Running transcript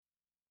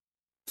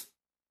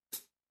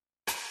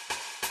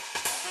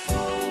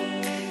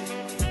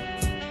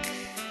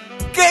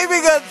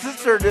Gaming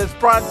Uncensored is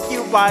brought to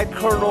you by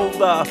Colonel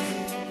Duff.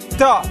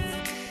 Duff,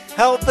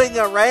 helping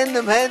a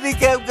random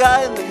handicapped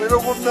guy in the middle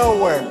of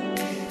nowhere.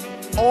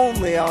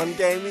 Only on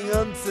Gaming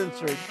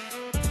Uncensored.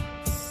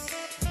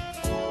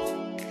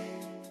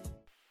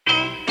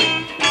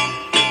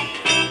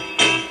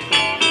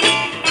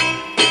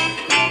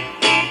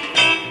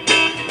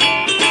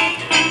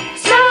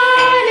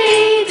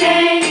 Sunny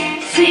day,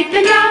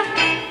 sweeping the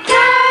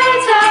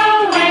clouds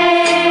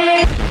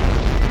away.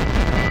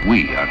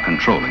 We are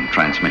controlling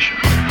transmission.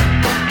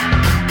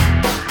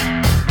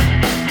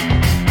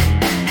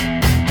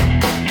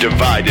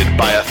 Divided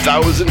by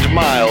 1,000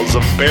 miles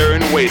of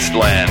barren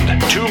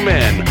wasteland, two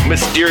men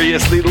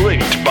mysteriously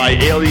linked by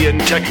alien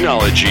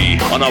technology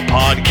on a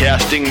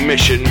podcasting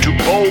mission to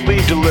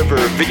boldly deliver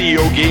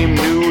video game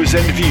news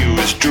and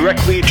views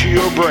directly to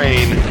your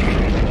brain.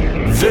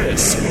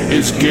 This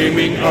is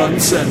Gaming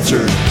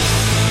Uncensored.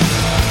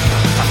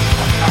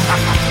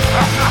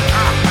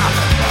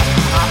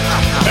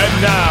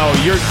 And now,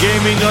 your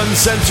Gaming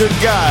Uncensored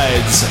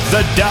guides,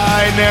 the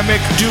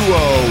dynamic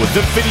duo,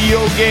 the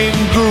video game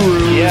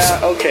gurus. Yeah,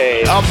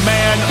 okay. A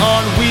man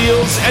on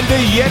wheels and a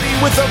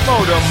Yeti with a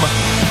modem,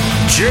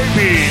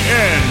 Jamie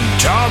and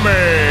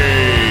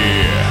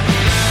Tommy.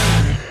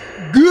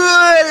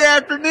 Good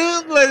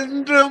afternoon, ladies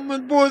and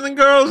gentlemen, boys and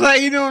girls. How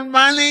you doing?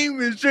 My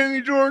name is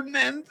Jamie Jordan,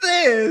 and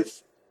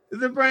this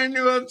is a brand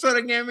new episode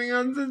of Gaming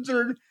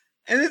Uncensored.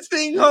 And it's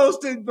being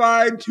hosted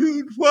by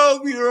two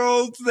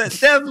 12-year-olds that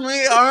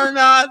definitely are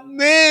not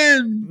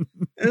men.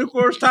 And of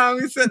course,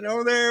 Tommy's sitting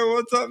over there.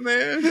 What's up,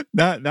 man?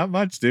 Not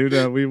much, dude.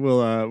 We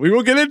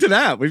will get into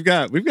that. We've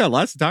got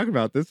lots to talk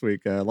about this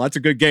week. Lots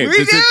of good games.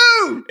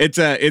 It's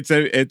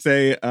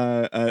an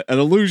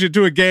allusion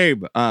to a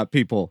game.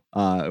 People.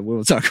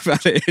 We'll talk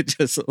about it in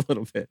just a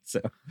little bit.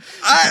 So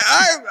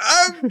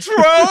I'm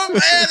Trump, and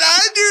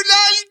I do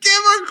not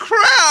give a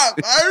crap.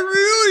 I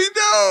really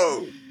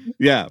don't.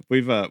 Yeah,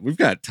 we've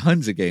got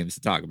tons of games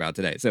to talk about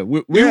today. So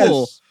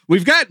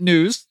we've got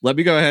news. Let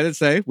me go ahead and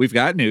say we've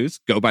got news.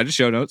 Go by the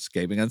show notes,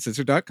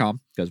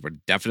 gaminguncensored.com, because we're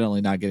definitely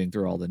not getting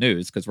through all the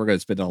news because we're going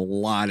to spend a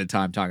lot of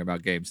time talking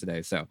about games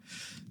today. So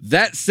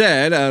that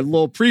said, a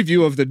little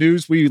preview of the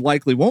news we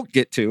likely won't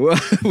get to.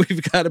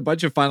 We've got a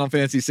bunch of Final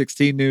Fantasy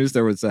 16 news.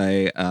 There was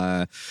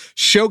a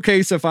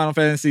showcase of Final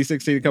Fantasy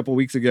 16 a couple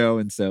weeks ago,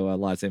 and so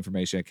lots of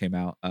information that came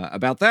out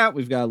about that.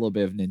 We've got a little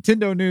bit of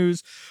Nintendo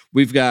news.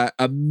 We've got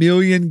a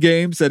million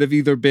games that have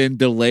either been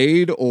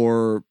delayed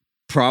or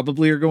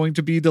probably are going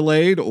to be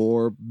delayed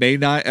or may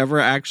not ever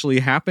actually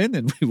happen,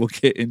 and we will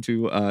get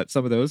into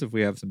some of those if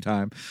we have some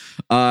time,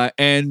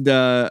 and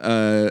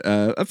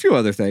a few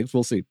other things.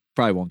 We'll see.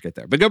 Probably won't get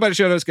there, but go by the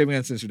show notes,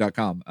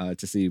 gaminguncensored.com,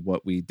 to see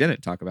what we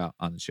didn't talk about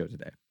on the show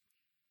today,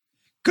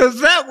 because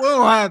that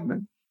will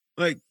happen.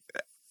 Like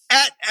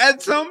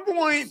at some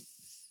point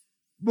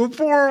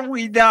before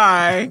we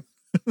die,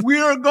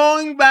 we are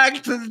going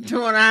back to the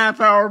 2.5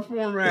 hour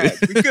format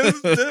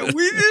because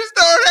we just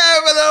don't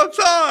have enough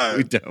time.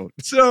 We don't.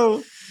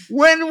 So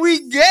when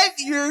we get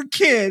your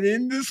kid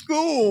into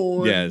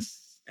school, yes,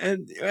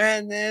 and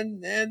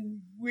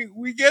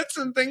we get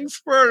some things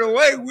squared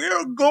away, we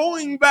are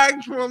going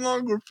back to a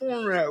longer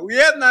format. We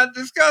have not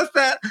discussed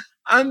that.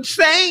 I'm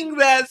saying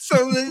that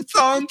so that it's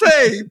on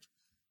tape.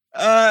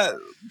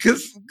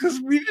 Because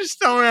we just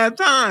don't have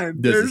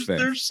time.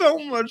 There's so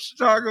much to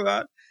talk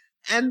about.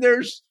 And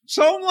there's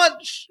so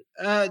much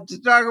to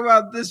talk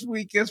about this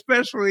week,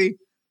 especially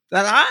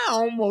that I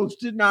almost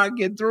did not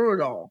get through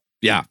it all.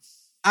 Yeah.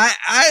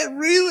 I've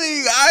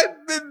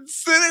been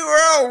sitting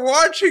around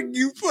watching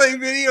you play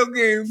video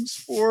games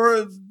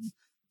for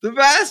the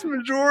vast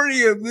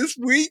majority of this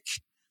week,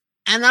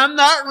 and I'm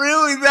not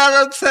really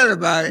that upset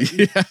about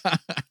it. Yeah.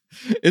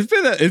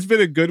 It's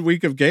been a good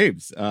week of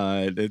games.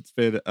 It's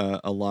been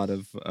a lot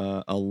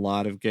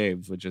of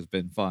games, which has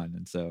been fun.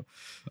 And so,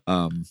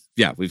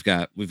 yeah, we've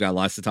got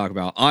lots to talk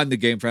about on the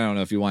game front. I don't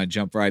know if you want to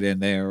jump right in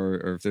there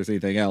or if there's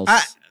anything else.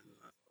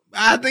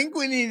 I think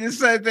we need to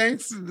say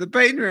thanks to the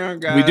Patreon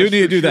guys. We do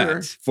need to do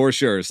that for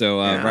sure. So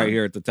right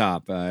here at the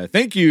top,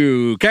 thank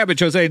you,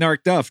 Cabbage, Jose,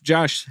 Narc, Duff,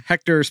 Josh,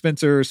 Hector,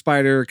 Spencer,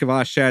 Spider,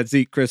 Kavash, Chad,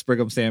 Zeke, Chris,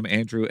 Brigham, Sam,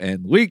 Andrew,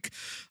 and Leek.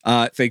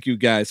 Thank you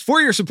guys for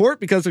your support.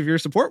 Because of your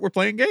support, we're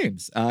playing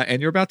games,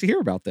 and you're about to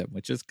hear about them,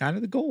 which is kind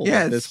of the goal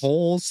of this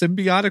whole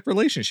symbiotic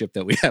relationship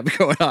that we have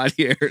going on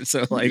here.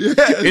 So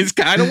it's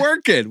kind of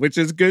working, which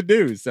is good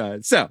news.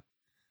 So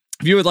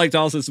if you would like to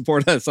also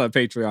support us on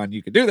Patreon,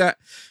 you can do that.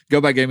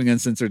 Go by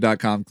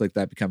gaminguncensored.com, click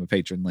that become a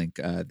patron link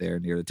there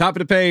near the top of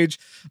the page.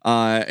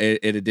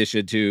 In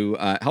addition to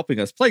helping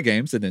us play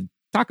games and then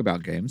talk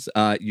about games,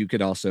 you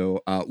could also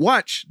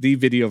watch the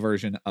video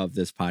version of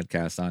this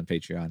podcast on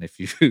Patreon if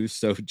you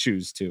so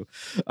choose to.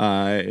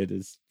 It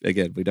is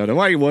again, we don't know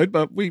why you would,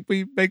 but we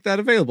make that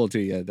available to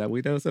you. That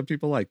we know some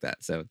people like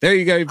that. So there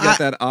you go. You've got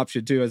that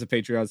option too as a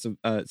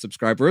Patreon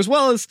subscriber, as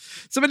well as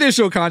some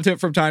additional content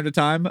from time to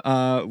time.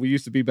 We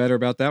used to be better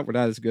about that. We're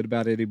not as good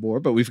about it anymore,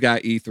 but we've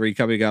got E3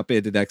 coming up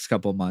in the next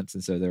couple of months.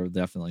 And so there will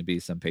definitely be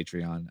some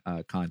Patreon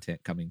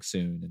content coming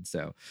soon. And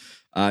so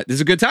this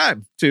is a good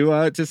time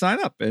to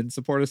sign up and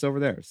support us over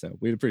there. So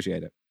we'd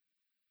appreciate it.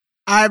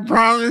 I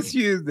promise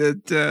you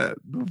that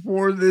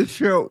before this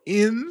show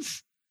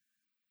ends,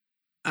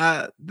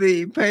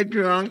 the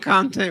Patreon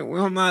content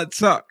will not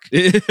suck.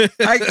 I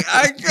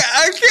can't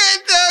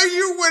tell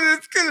you when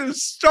it's gonna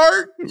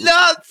start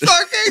not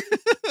sucking.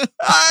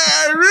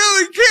 I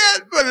really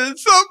can't, but at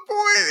some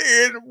point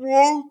it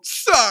won't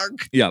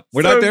suck. Yeah,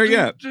 we're not there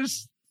yet.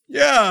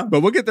 Yeah,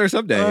 but we'll get there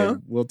someday.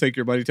 And we'll take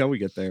your money till we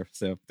get there.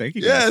 So thank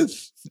you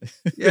guys.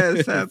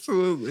 Yes,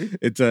 absolutely.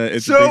 It's a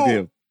big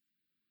deal.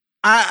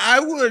 I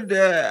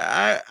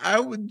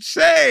would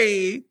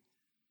say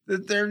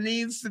that there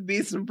needs to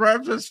be some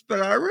preface,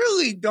 but I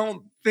really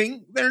don't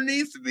think there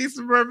needs to be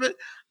some preface.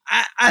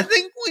 I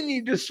think we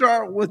need to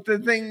start with the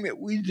thing that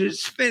we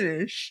just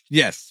finished.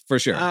 Yes, for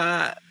sure.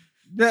 That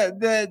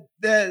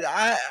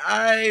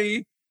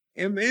I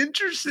am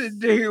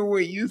interested to hear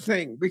what you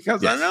think,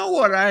 because I know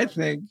what I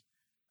think.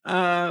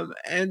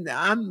 And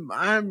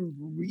I'm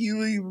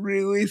really,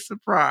 really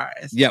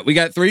surprised. Yeah, we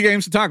got 3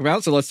 games to talk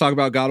about, so let's talk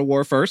about God of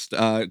War first,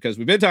 because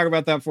we've been talking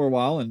about that for a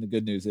while, and the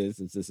good news is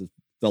this is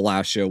the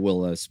last show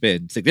we'll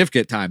spend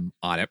significant time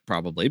on it,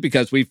 probably,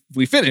 because we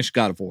finished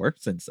God of War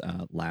since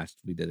last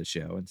we did a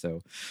show, and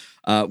so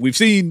we've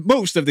seen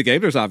most of the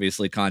game. There's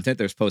obviously content,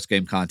 there's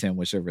post-game content,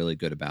 which they're really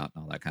good about,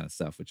 and all that kind of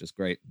stuff, which is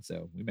great, and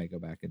so we may go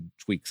back and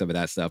tweak some of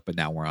that stuff, but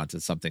now we're on to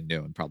something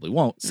new and probably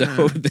won't,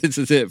 so this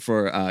is it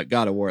for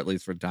God of War, at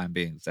least for the time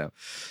being. So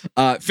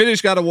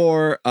finished God of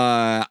War.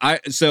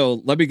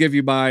 So let me give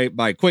you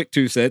my quick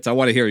 2 cents. I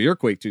want to hear your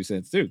quick 2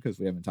 cents too, because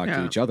we haven't talked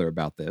to each other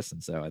about this,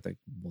 and so I think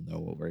we'll know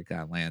what we're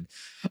kind of land.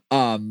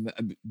 I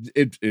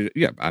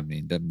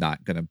mean, I'm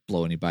not gonna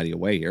blow anybody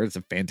away here. It's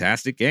a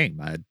fantastic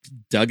game. I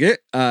dug it.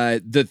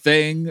 The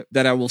thing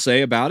that I will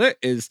say about it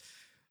is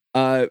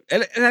and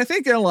I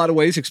think in a lot of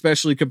ways,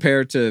 especially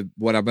compared to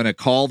what I'm going to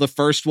call the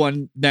first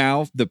one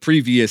now, the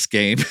previous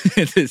game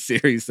in this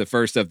series, the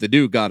first of the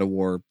new God of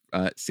War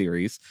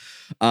series,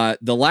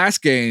 the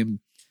last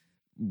game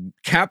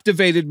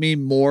captivated me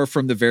more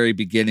from the very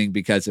beginning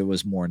because it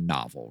was more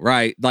novel,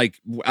 right? Like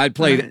I'd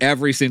played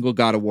every single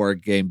God of War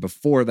game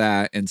before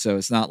that. And so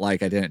it's not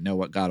like I didn't know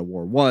what God of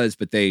War was,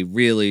 but they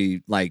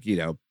really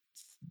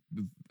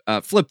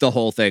flipped the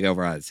whole thing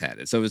over on its head.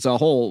 And so it's a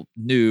whole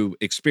new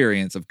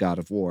experience of God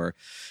of War.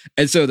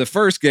 And so the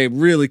first game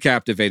really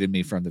captivated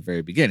me from the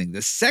very beginning.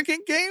 The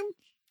second game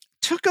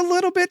took a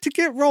little bit to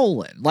get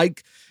rolling.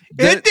 Like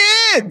it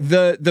did.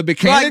 The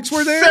mechanics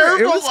were there. Several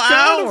it was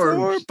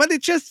hours. But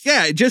it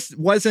just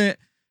wasn't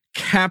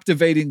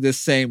captivating the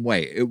same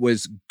way. It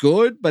was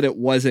good, but it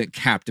wasn't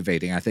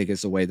captivating, I think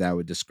is the way that I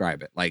would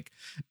describe it. Like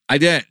I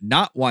didn't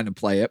not want to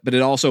play it, but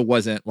it also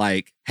wasn't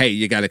like, hey,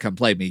 you got to come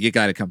play me. You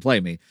got to come play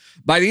me.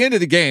 By the end of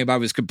the game, I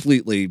was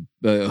completely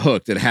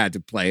hooked and had to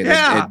play it.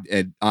 Yeah.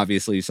 And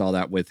obviously you saw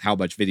that with how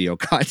much video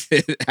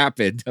content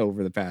happened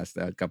over the past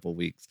couple of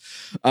weeks,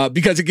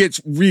 because it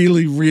gets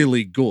really,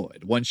 really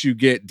good once you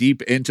get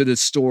deep into the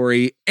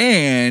story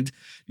and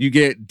you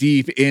get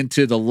deep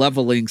into the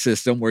leveling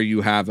system where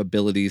you have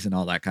abilities and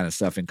all that kind of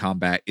stuff, and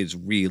combat is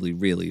really,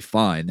 really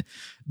fun.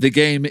 The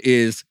game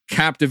is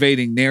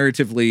captivating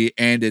narratively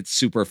and it's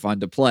super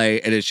fun to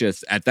play. And it's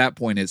just at that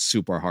point, it's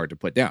super hard to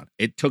put down.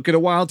 It took it a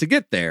while to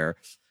get there,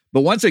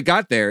 but once it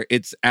got there,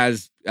 it's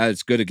as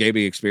good a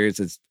gaming experience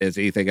as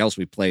anything else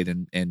we played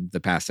in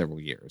the past several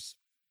years.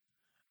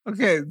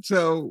 Okay,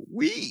 so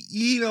we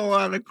eat a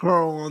lot of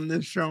crow on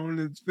this show, and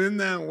it's been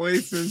that way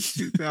since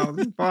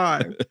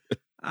 2005.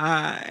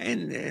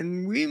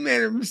 And we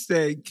made a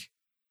mistake,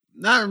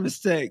 not a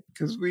mistake,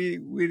 because we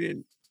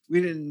didn't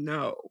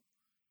know,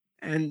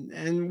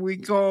 and we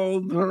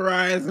called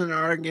Horizon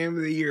our game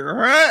of the year.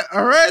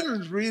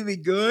 Horizon's really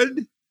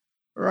good.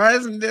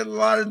 Horizon did a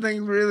lot of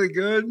things really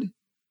good.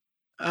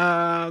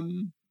 God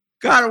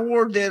of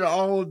War did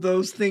all of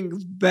those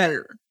things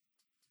better.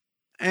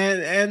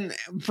 And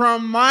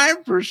from my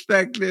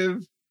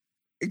perspective,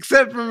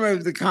 except for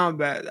maybe the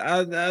combat,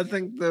 I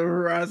think the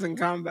Horizon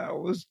combat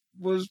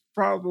was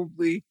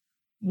probably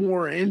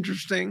more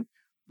interesting.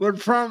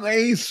 But from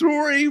a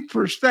story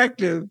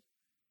perspective,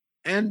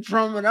 and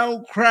from an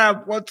oh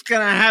crap, what's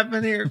gonna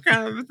happen here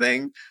kind of a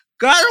thing,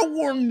 God of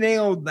War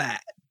nailed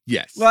that.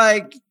 Yes.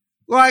 Like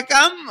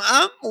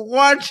I'm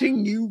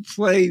watching you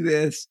play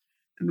this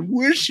and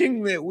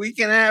wishing that we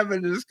can have a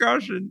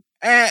discussion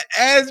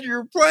as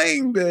you're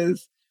playing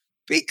this,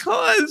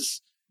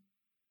 because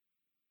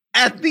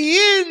at the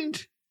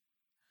end,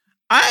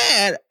 I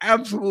had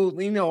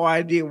absolutely no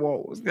idea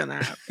what was going to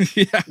happen.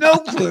 Yeah. No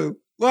clue.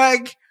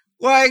 Like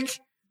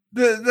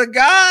the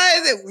guy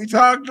that we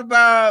talked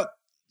about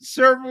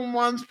several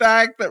months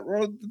back that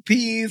wrote the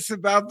piece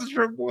about the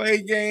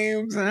AAA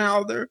games and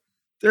how they're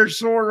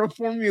sort of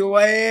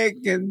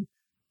formulaic and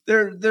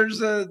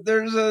there's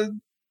a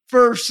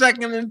first,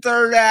 second, and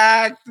third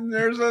act, and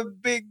there's a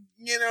big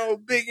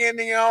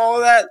ending and all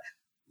that.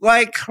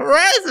 Like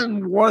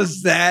Horizon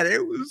was that.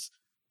 It was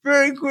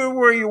very clear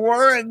where you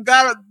were, and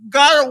God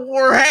of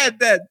War had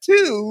that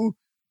too.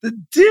 The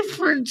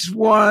difference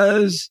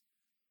was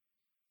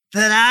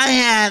that I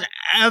had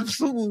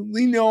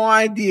absolutely no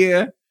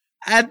idea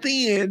at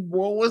the end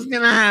what was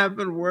going to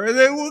happen, where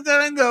they were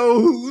going to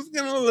go, who was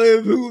going to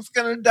live, who was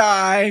going to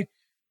die,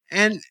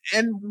 and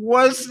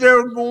was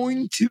there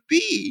going to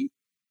be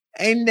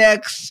a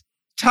next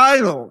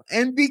title?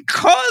 And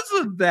because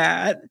of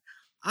that,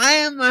 I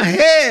am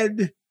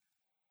ahead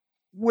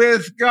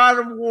with God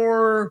of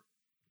War.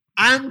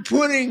 I'm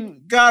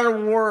putting God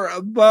of War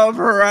above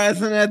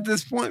Horizon at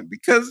this point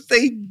because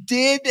they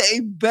did a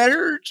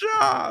better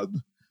job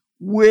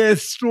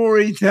with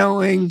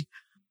storytelling,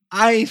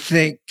 I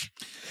think.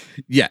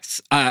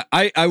 Yes,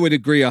 I would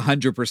agree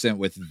 100%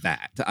 with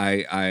that.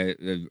 I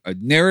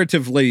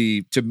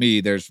narratively, to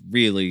me, there's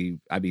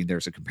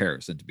a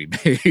comparison to be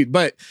made,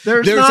 but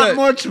there's not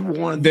much of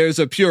one. There's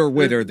a pure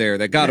winner there.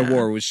 That God of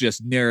War was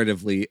just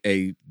narratively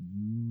a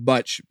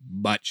much,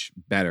 much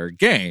better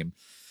game,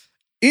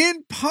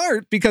 in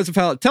part because of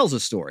how it tells a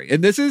story.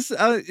 And this is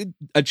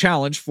a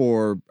challenge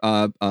for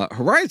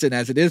Horizon,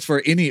 as it is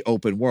for any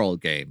open world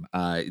game.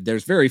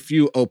 There's very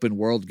few open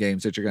world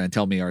games that you're going to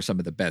tell me are some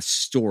of the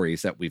best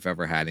stories that we've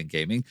ever had in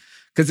gaming,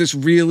 because it's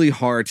really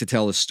hard to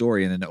tell a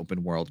story in an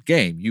open world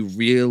game. You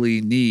really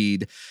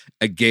need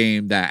a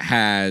game that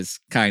has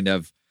kind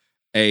of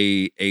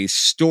a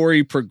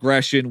story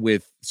progression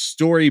with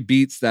story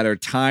beats that are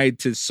tied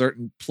to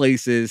certain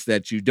places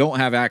that you don't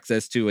have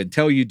access to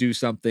until you do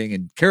something,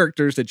 and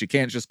characters that you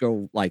can't just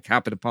go like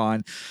happen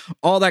upon,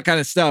 all that kind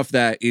of stuff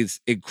that is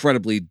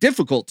incredibly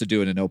difficult to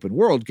do in an open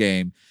world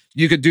game.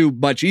 You could do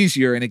much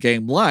easier in a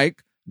game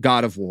like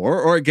God of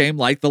War or a game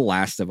like The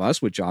Last of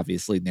Us, which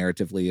obviously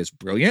narratively is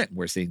brilliant.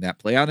 We're seeing that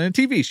play out in a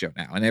TV show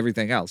now and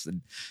everything else.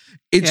 And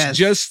it's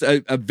just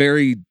a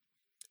very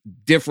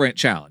different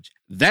challenge.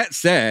 That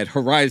said,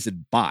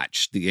 Horizon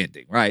botched the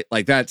ending, right?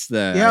 Like that's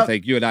I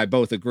think you and I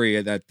both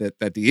agree that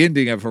the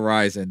ending of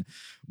Horizon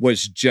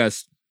was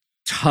just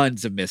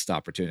tons of missed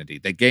opportunity.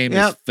 The game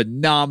is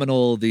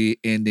phenomenal. The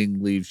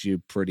ending leaves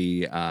you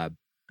pretty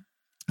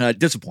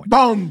disappointed.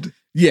 Bummed.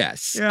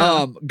 Yes.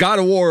 Yeah. God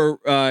of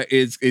War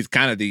is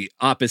kind of the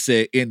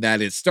opposite in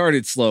that it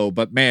started slow,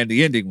 but man,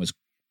 the ending was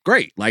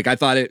great. Like I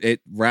thought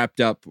it wrapped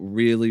up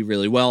really,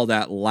 really well.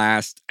 That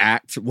last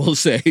act, we'll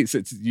say,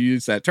 since you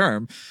use that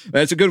term,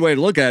 that's a good way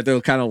to look at it. The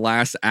kind of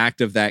last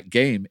act of that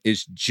game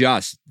is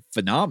just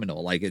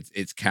phenomenal. Like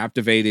it's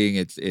captivating.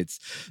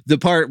 It's the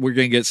part, we're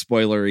going to get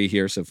spoilery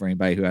here. So for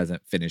anybody who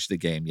hasn't finished the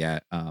game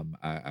yet, I'm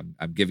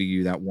giving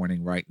you that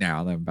warning right now.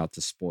 I'm about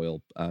to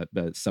spoil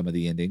some of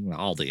the ending. Well,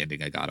 all the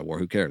ending of God of War.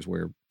 Who cares?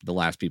 We're the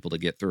last people to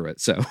get through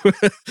it. So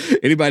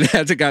anybody that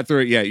hasn't got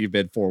through it yet, you've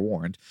been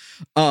forewarned.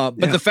 But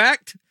the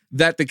fact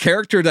that the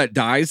character that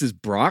dies is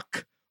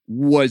Brock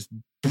was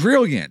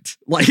brilliant.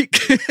 Like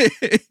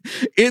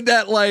in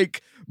that,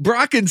 like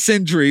Brock and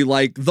Sindri,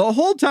 like the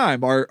whole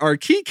time are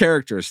key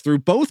characters through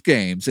both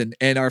games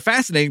and are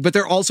fascinating, but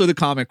they're also the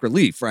comic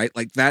relief, right?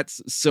 Like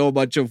that's so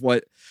much of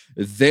what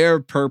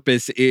their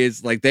purpose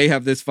is. Like they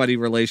have this funny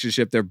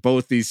relationship. They're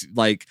both these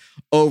like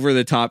over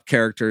the top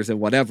characters and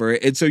whatever.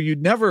 And so you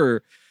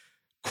never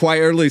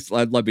quite, or at least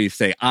let me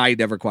say, I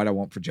never quite, I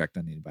won't project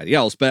on anybody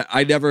else, but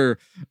I never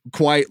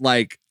quite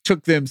like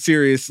took them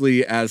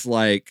seriously as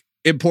like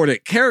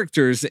important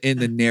characters in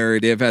the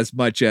narrative as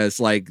much as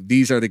like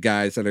these are the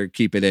guys that are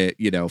keeping it,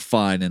 you know,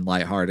 fun and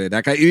lighthearted.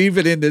 Like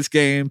even in this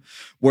game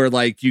where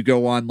like you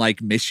go on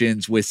like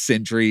missions with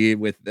Sindri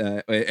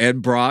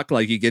and Brock,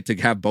 like you get to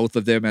have both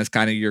of them as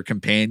kind of your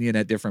companion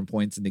at different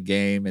points in the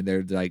game, and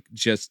they're like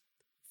just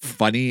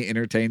funny,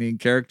 entertaining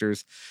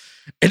characters.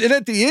 And then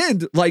at the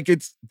end, like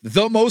it's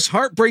the most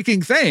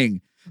heartbreaking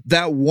thing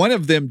that one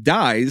of them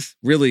dies,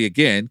 really,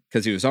 again,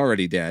 because he was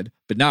already dead,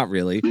 but not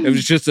really. It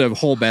was just a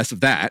whole mess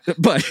of that.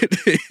 But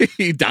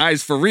he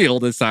dies for real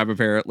this time,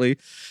 apparently.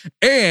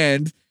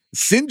 And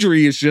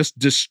Sindri is just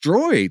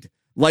destroyed.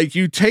 Like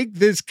you take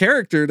this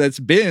character that's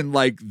been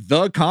like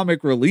the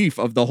comic relief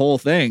of the whole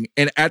thing,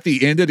 and at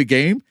the end of the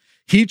game,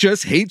 he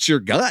just hates your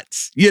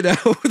guts, you know?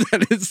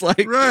 That is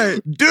like, right,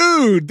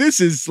 dude, this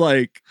is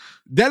like,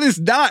 that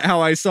is not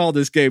how I saw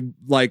this game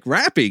like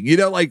wrapping, you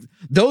know? Like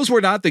those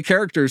were not the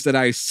characters that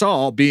I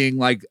saw being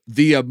like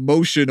the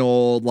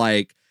emotional,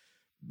 like,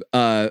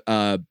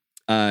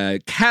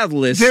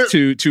 catalyst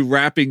to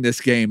wrapping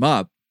this game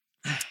up.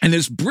 And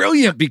it's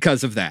brilliant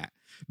because of that.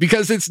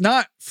 Because it's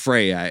not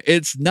Freya,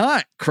 it's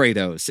not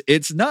Kratos,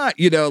 it's not,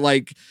 you know,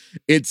 like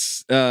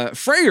it's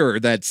Freyr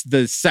that's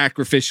the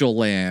sacrificial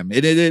lamb,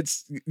 and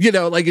it's, you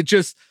know, like it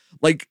just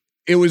like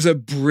it was a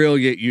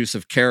brilliant use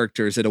of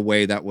characters in a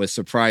way that was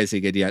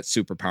surprising and yet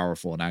super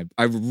powerful, and I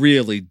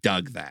really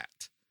dug that.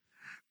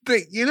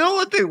 But you know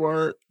what they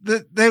were?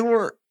 They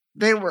were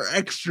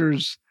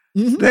extras.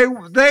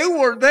 Mm-hmm. They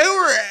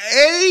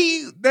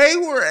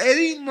were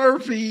Eddie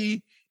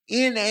Murphy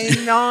in a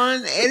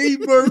non-Eddie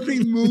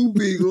Murphy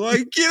movie.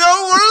 Like, you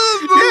know, one of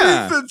those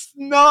movies that's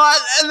not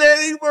an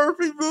Eddie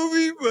Murphy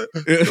movie, but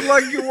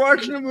like you're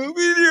watching a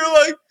movie and you're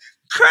like,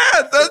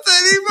 crap, that's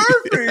Eddie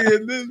Murphy.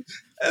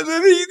 And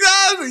then he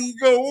dies and you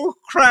go, oh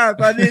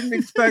crap, I didn't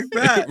expect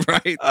that.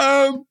 Right.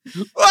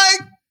 Like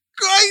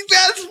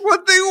that's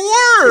what they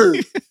were.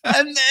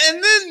 and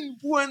then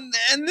when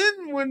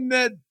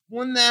that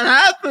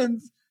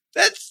happens,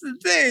 that's the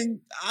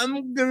thing.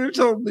 I'm gonna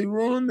totally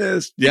ruin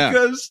this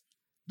because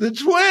the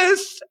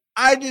twist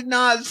I did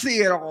not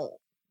see at all.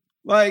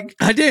 Like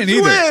I didn't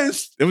either.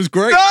 It was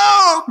great.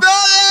 No, not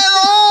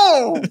at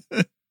all.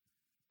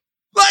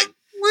 Like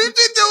we've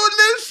been doing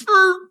this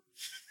for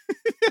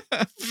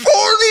 40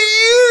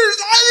 years.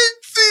 I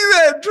didn't see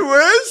that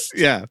twist.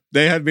 Yeah,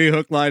 they had me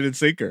hook, line, and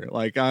sinker.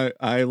 Like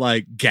I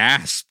like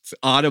gasped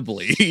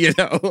audibly, you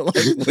know,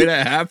 like when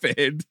it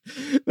happened.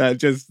 That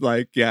just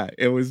like, yeah,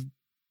 it was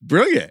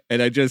brilliant.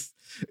 And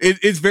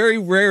it's very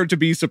rare to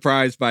be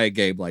surprised by a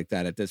game like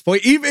that at this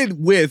point,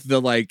 even with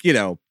the like, you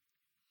know,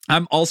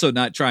 I'm also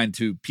not trying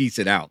to piece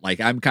it out. Like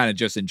I'm kind of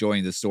just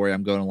enjoying the story.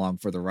 I'm going along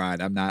for the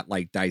ride. I'm not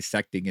like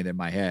dissecting it in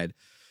my head,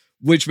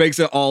 which makes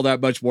it all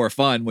that much more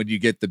fun when you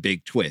get the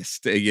big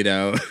twist, you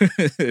know.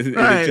 Right.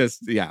 It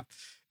just, yeah,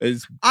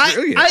 it's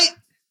brilliant.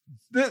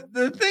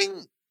 The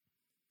thing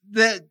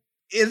that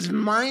is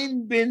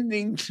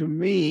mind-bending to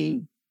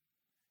me,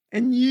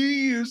 and you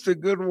used a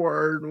good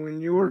word when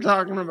you were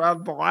talking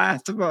about The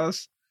Last of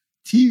Us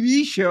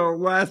TV show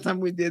last time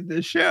we did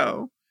this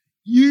show.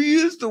 You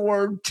used the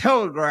word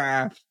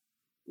telegraph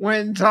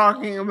when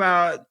talking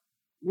about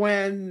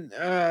when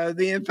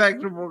the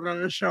infected were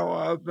going to show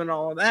up and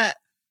all that.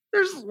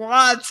 There's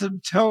lots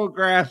of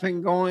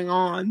telegraphing going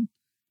on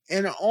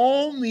in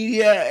all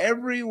media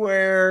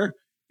everywhere.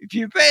 If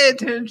you pay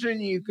attention,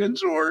 you can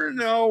sort of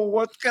know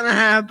what's going to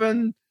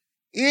happen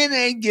in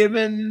a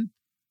given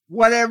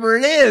whatever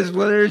it is,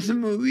 whether it's a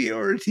movie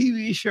or a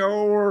TV show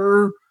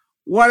or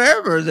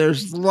whatever.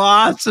 There's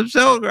lots of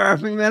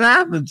telegraphing that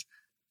happens.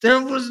 There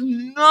was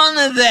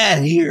none of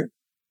that here.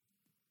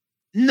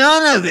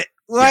 None of it.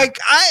 Like,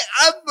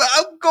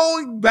 I'm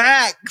going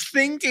back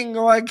thinking,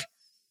 like,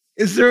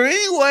 is there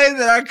any way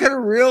that I could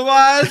have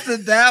realized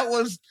that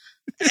was...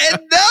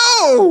 And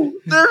no,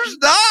 there's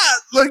not.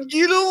 Like,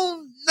 you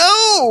don't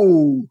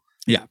know.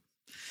 Yeah.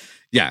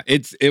 Yeah,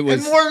 it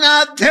was... And we're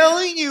not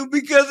telling you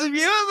because if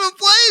you haven't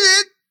played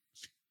it,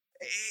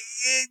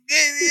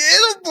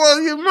 it'll blow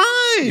your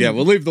mind. Yeah,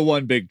 we'll leave the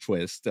one big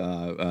twist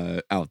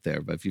out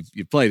there, but if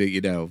you've played it,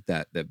 you know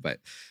that but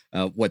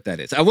what that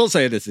is. I will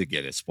say this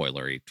again is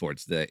spoilery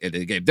towards the end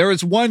of the game. There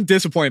is one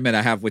disappointment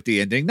I have with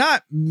the ending,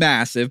 not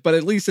massive, but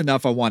at least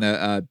enough I want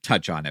to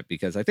touch on it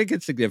because I think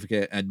it's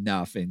significant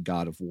enough in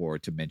God of War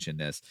to mention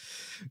this.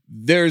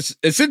 There's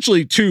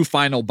essentially two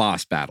final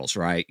boss battles,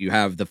 right? You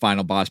have the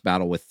final boss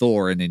battle with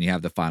Thor, and then you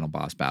have the final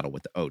boss battle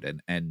with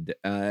Odin, and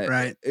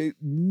right.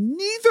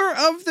 Neither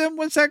of them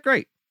was that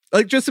great.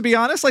 Like, just to be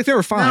honest, like they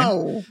were fine.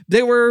 No.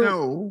 They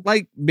were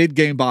like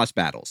mid-game boss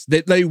battles.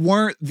 They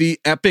weren't the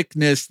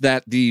epicness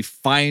that the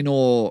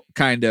final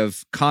kind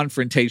of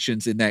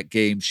confrontations in that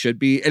game should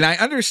be. And I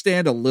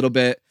understand a little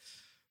bit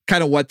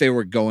kind of what they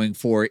were going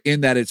for in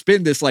that it's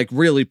been this like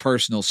really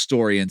personal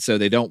story. And so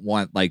they don't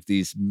want like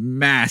these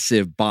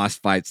massive boss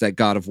fights that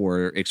God of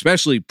War,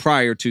 especially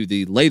prior to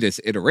the latest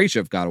iteration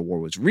of God of War,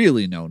 was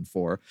really known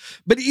for.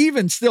 But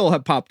even still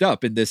have popped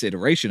up in this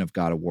iteration of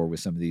God of War with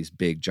some of these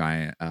big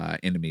giant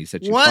enemies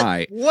that you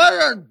fight. What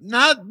are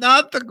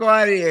not the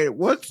gladiator?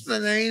 What's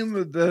the name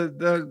of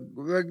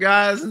the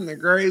guys in the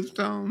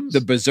gravestones?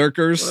 The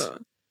berserkers.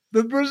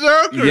 The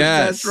berserkers.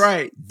 Yes, that's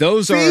right.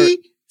 Those see.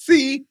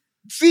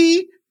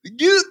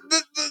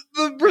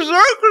 The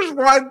berserkers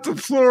wipe the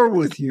floor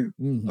with you.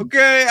 Mm-hmm.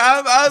 Okay,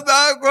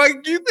 I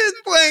like you've been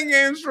playing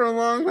games for a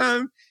long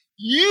time.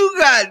 You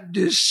got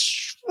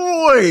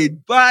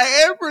destroyed by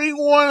every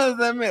one of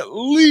them at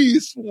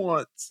least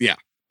once. Yeah.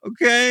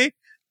 Okay,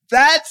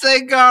 that's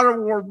a God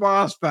of War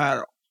boss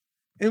battle.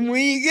 And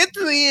when you get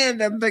to the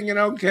end, I'm thinking,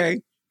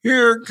 okay,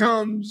 here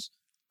comes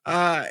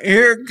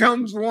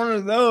one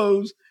of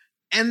those.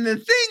 And the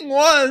thing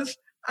was,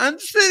 I'm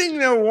sitting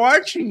there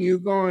watching you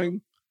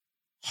going,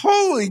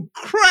 holy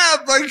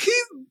crap, like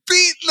he's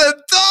beating the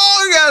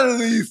dog out of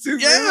these two.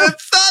 Yeah.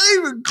 That's not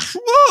even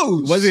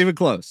close. Wasn't even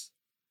close.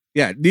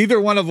 Yeah,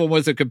 neither one of them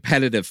was a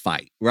competitive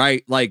fight,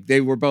 right? Like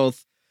they were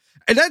both,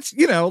 and that's,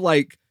 you know,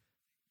 like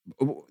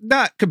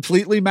not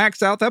completely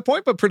maxed out at that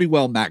point, but pretty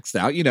well maxed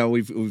out. You know,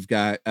 we've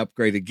got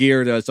upgraded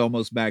gear that's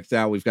almost maxed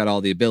out. We've got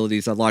all the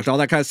abilities unlocked, all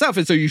that kind of stuff.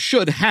 And so you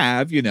should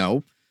have, you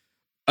know,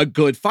 a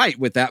good fight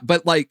with that,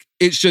 but like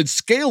it should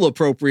scale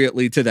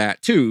appropriately to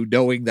that too,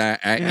 knowing that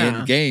at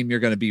end game you're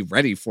going to be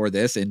ready for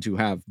this and to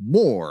have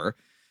more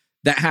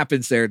that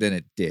happens there than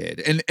it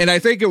did. And I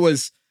think it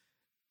was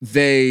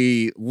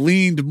they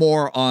leaned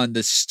more on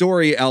the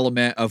story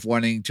element of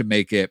wanting to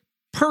make it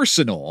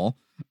personal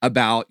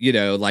about,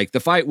 like the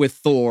fight with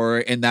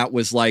Thor, and that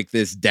was like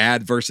this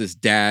dad versus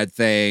dad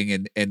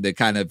thing, and the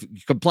kind of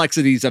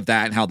complexities of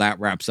that and how that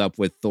wraps up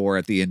with Thor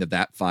at the end of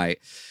that fight.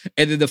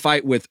 And then the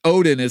fight with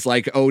Odin is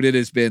like Odin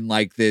has been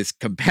like this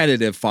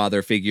competitive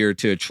father figure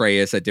to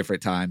Atreus at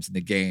different times in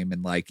the game,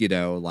 and like,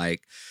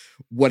 like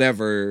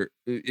whatever.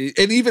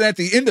 And even at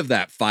the end of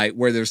that fight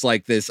where there's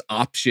like this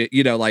option,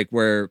 like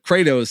where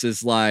Kratos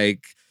is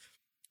like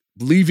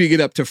leaving it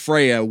up to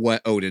Freya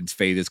what Odin's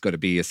fate is going to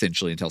be,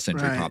 essentially, until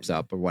Sindri pops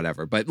up or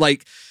whatever. But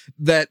like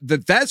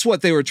that's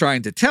what they were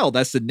trying to tell.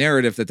 That's the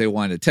narrative that they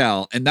wanted to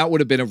tell. And that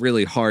would have been a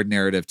really hard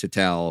narrative to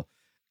tell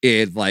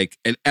in like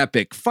an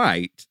epic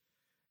fight.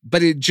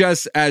 But it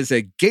just, as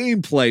a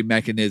gameplay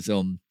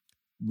mechanism,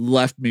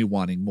 left me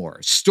wanting more.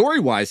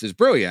 Story-wise is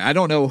brilliant. I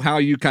don't know how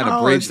you kind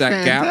of bridge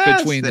that gap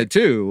between the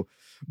two,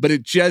 but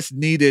it just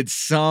needed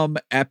some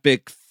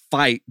epic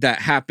fight that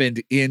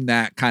happened in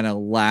that kind of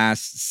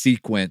last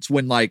sequence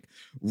when like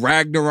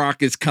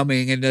Ragnarok is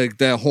coming and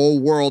the whole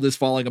world is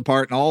falling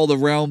apart and all the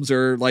realms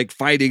are like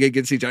fighting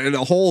against each other,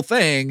 the whole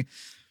thing.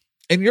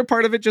 And your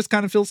part of it just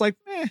kind of feels like,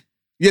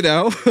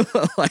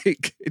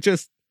 like it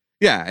just,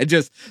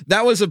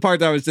 that was the part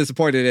that I was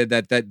disappointed in,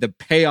 that the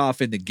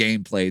payoff in the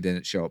gameplay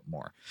didn't show up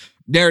more.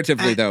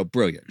 Narratively, though,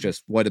 brilliant.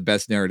 Just one of the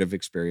best narrative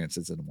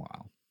experiences in a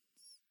while.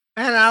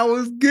 And I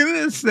was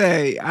gonna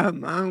say,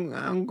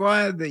 I'm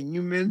glad that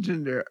you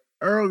mentioned it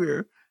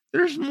earlier.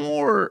 There's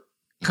more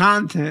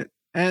content,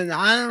 and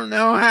I don't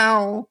know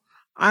how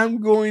I'm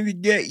going to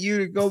get you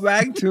to go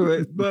back to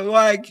it, but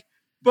like,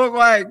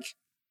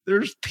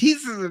 there's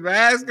pieces of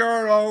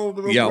Asgard all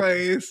over the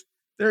place.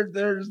 There's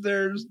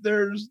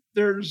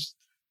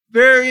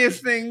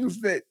various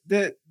things that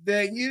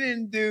you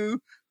didn't do.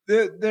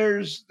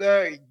 There's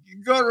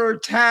you go to a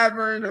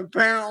tavern.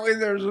 Apparently,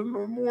 there's a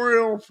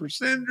memorial for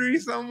Sindri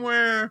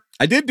somewhere.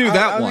 I did do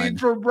that one. I mean,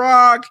 for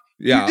Brock.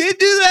 Yeah. You did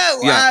do that.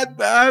 Yeah.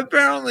 I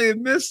apparently have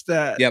missed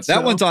that. Yep,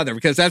 that one's on there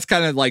because that's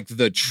kind of like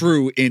the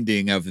true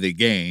ending of the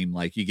game.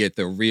 Like you get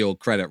the real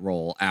credit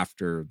roll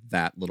after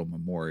that little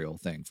memorial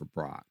thing for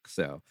Brock.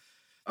 So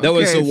that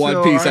was the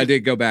one piece I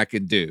did go back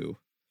and do.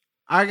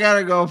 I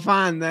gotta go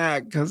find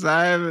that because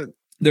I haven't.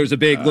 There's a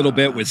big little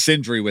bit with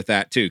Sindri with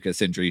that too, because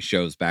Sindri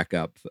shows back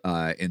up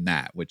in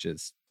that, which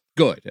is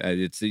good.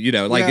 It's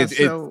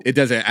it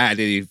doesn't add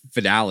any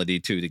finality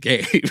to the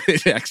game.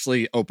 It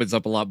actually opens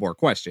up a lot more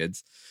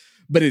questions,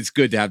 but it's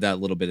good to have that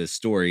little bit of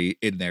story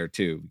in there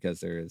too, because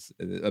there is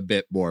a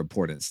bit more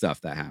important stuff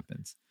that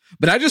happens.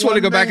 But I just want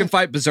to go back and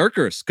fight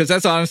Berserkers because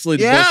that's honestly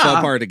the most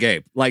fun part of the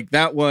game. Like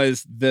that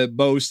was the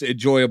most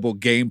enjoyable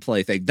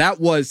gameplay thing. That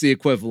was the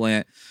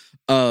equivalent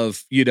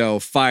of,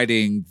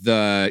 fighting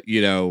the,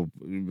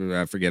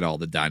 I forget all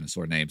the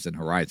dinosaur names in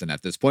Horizon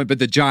at this point, but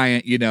the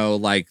giant,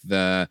 like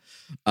the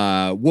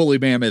woolly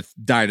mammoth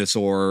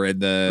dinosaur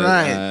and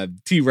the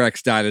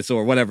T-Rex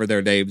dinosaur, whatever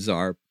their names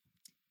are.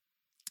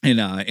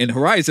 In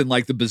Horizon,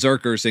 like the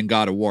Berserkers in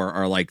God of War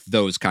are like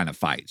those kind of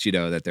fights,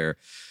 that they're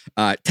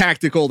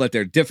tactical, that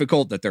they're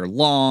difficult, that they're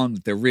long,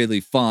 that they're really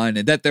fun,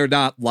 and that they're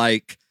not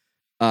like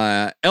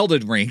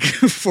Elden Ring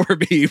for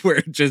me, where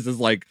it just is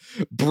like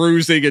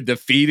bruising and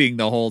defeating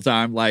the whole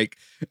time. Like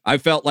I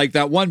felt like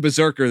that one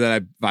Berserker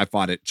that I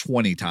fought it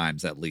 20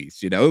 times at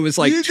least, it was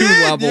like two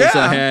levels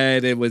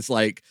ahead. It was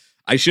like,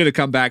 I should have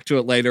come back to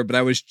it later, but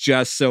I was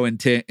just so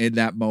intent in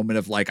that moment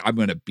of like, I'm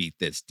going to beat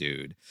this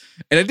dude.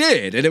 And I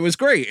did. And it was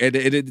great. And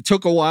it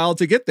took a while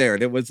to get there.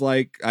 And it was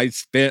like, I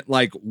spent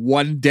like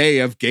one day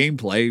of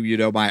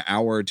gameplay, my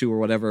hour or two or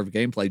whatever of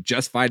gameplay,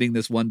 just fighting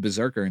this one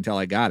Berserker until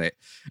I got it.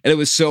 And it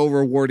was so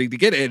rewarding to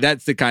get it. And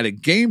that's the kind of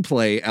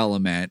gameplay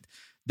element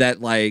that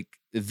like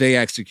they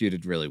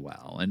executed really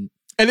well. And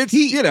it's,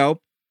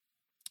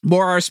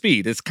 more our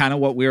speed. It's kind of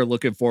what we were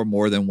looking for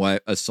more than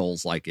what a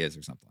Souls-like is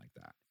or something like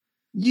that.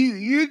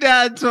 You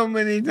died so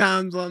many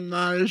times. I'm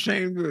not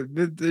ashamed to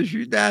admit this.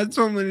 You died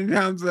so many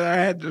times that I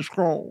had to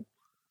scroll.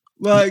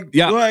 I had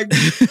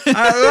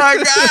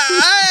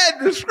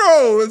to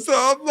scroll, and so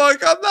I'm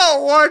like, I'm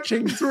not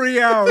watching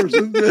 3 hours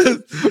of this.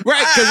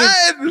 Right? Because I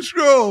had to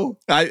scroll.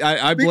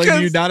 I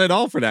blame you not at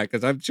all for that,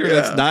 because I'm sure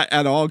that's not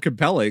at all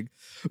compelling.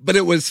 But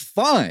it was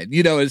fun.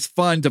 It's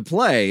fun to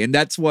play, and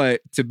that's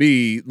what to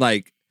me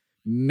like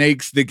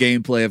makes the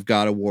gameplay of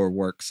God of War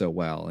work so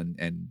well.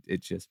 And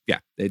it just,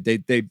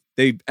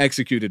 they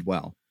executed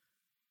well.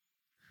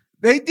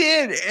 They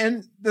did.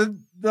 And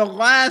the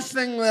last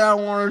thing that I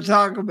want to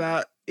talk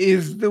about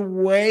is the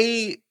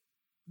way,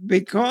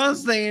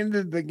 because they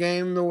ended the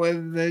game the way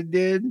that they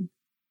did,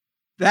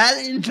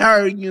 that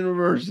entire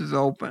universe is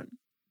open.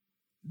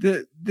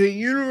 The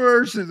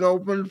universe is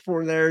open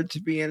for there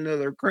to be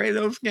another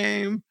Kratos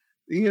game.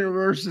 The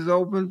universe is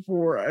open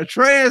for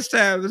Atreus to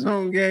have his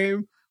own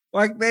game.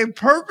 Like they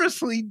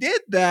purposely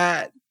did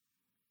that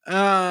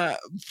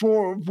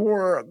for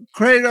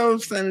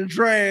Kratos and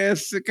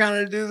Atreus to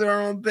kind of do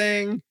their own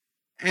thing,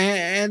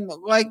 and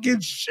like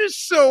it's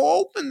just so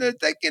open that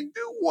they can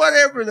do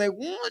whatever they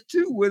want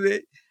to with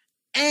it.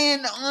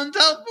 And on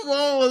top of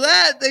all of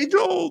that, they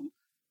told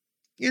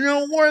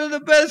one of the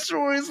best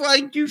stories,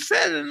 like you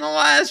said, in the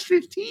last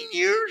 15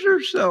 years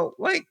or so.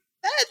 Like,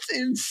 that's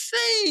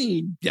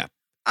insane. Yeah.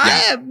 I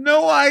have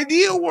no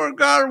idea where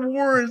God of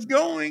War is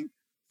going,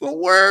 but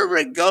wherever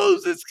it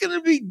goes, it's going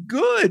to be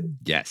good.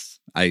 Yes,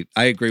 I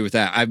agree with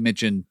that. I've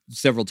mentioned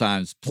several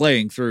times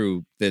playing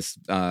through this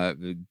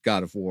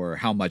God of War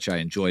how much I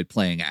enjoyed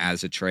playing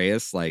as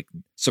Atreus, like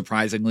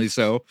surprisingly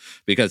so,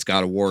 because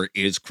God of War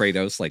is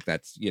Kratos. Like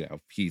that's,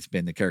 he's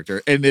been the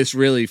character. And this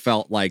really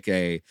felt like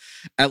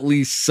at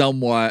least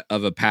somewhat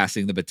of a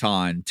passing the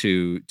baton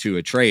to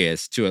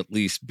Atreus to at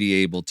least be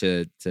able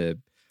to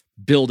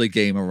build a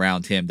game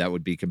around him that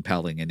would be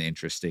compelling and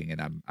interesting.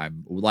 And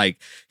I'm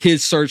like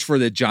his search for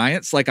the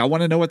giants. Like, I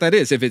want to know what that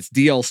is. If it's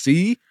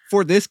DLC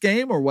for this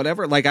game or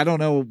whatever, like, I don't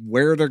know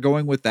where they're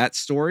going with that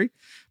story,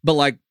 but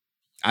like,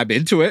 I'm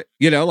into it,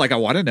 like I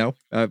want to know.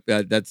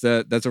 That's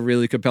a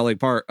really compelling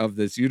part of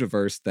this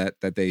universe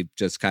that they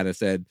just kind of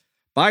said,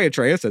 bye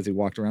Atreus, as he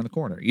walked around the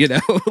corner,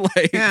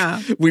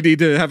 we need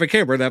to have a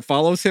camera that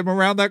follows him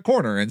around that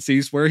corner and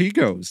sees where he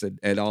goes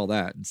and all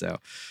that. And so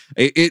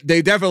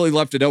they definitely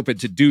left it open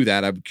to do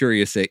that. I'm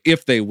curious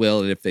if they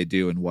will, and if they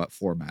do, in what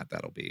format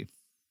that'll be.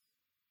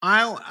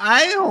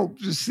 I hope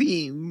to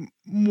see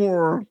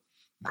more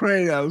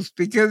Kratos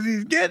because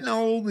he's getting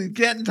old, he's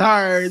getting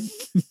tired,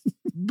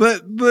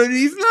 but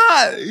he's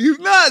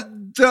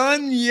not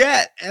done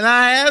yet. And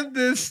I have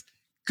this,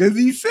 because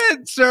he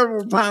said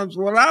several times,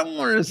 what I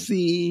want to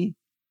see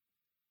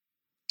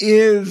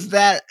is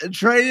that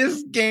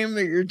Atreus game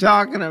that you're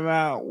talking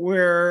about,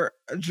 where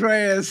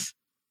Atreus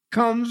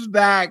comes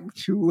back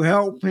to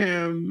help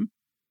him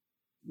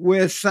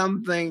with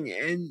something,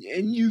 and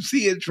you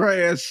see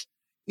Atreus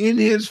in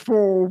his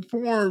full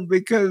form,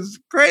 because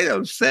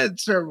Kratos said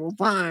several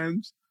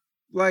times,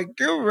 like,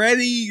 you're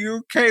ready,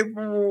 you're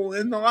capable.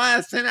 In the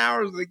last 10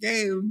 hours of the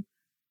game,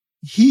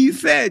 he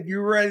said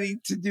you're ready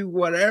to do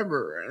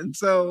whatever. And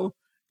so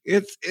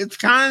it's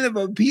kind of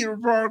a Peter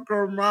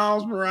Parker,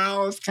 Miles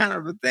Morales kind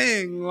of a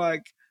thing.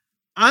 Like,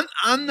 I'm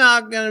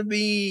not gonna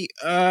be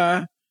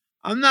I'm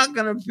not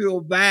gonna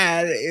feel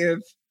bad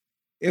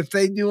if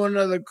they do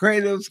another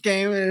Kratos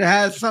game and it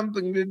has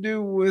something to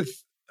do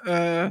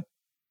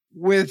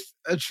with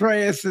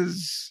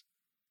Atreus's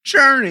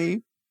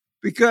journey,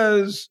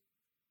 because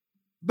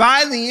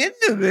by the end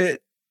of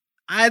it,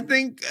 I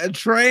think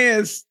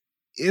Atreus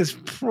is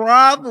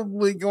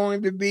probably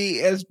going to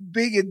be as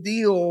big a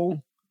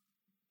deal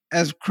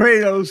as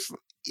Kratos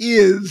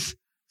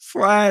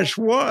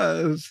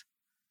was,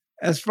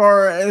 as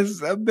far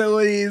as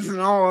abilities and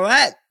all of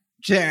that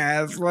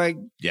jazz. Like,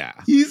 yeah,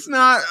 he's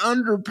not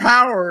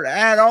underpowered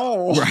at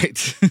all. Right.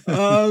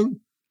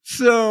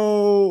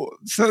 So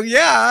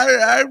yeah,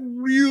 I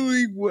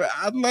really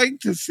I'd like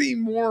to see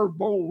more of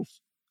both.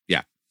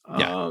 Yeah.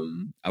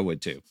 I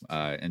would too.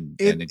 And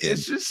again,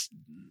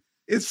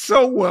 it's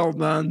so well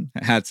done.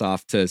 Hats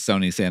off to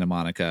Sony Santa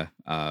Monica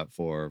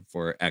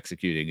for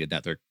executing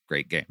another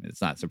great game.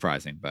 It's not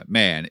surprising, but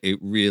man, it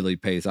really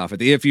pays off.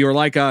 If you're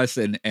like us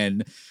and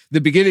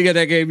the beginning of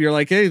that game, you're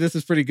like, hey, this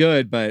is pretty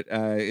good, but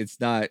it's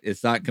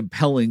not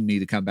compelling me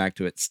to come back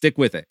to it. Stick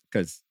with it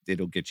because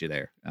it'll get you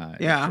there. It's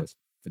just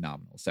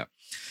phenomenal. So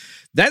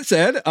that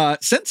said,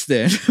 since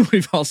then,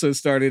 we've also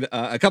started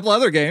a couple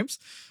other games.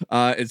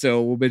 And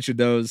so we'll mention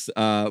those.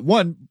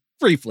 One,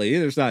 briefly,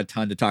 there's not a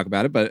ton to talk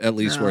about it, but at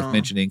least worth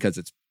mentioning because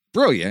it's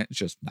brilliant. It's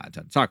just not a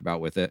ton to talk about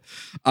with it.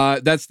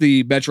 That's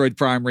the Metroid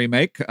Prime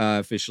remake.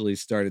 Officially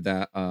started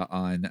that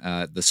on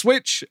the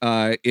Switch.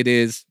 It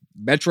is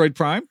Metroid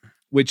Prime,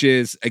 which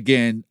is,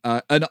 again,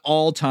 an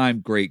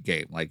all-time great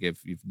game. Like, if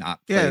you've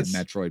not played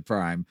Metroid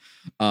Prime,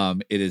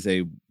 it is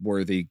a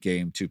worthy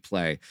game to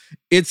play.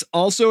 It's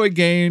also a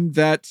game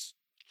that's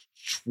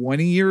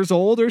 20 years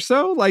old or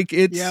so. Like,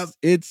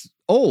 it's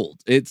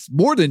old. It's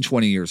more than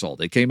 20 years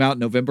old. It came out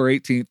November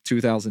 18th,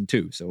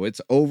 2002. So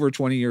it's over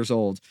 20 years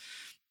old.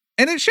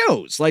 And it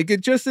shows. Like,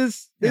 it just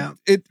is.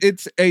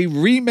 It's a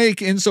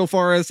remake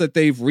insofar as that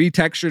they've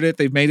retextured it.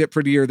 They've made it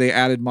prettier. They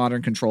added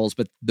modern controls,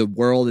 but the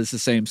world is the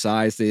same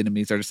size. The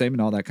enemies are the same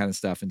and all that kind of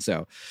stuff. And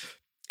so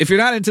if you're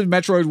not into the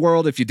Metroid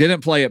world, if you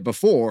didn't play it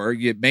before,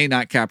 it may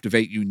not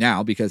captivate you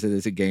now because it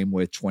is a game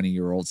with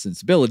 20-year-old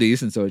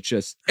sensibilities. And so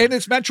it's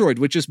Metroid,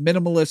 which is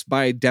minimalist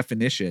by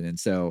definition. And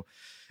so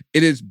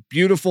it is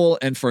beautiful.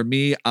 And for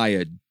me, I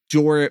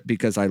adore it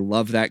because I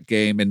love that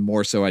game. And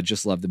more so, I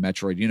just love the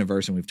Metroid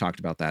universe. And we've talked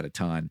about that a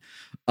ton.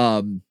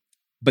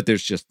 But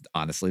there's just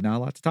honestly not a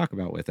lot to talk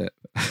about with it.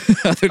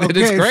 Other than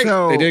it's great.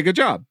 They did a good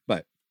job.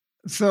 But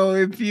so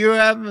if you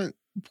haven't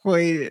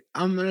played it,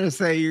 I'm going to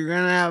say you're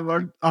going to have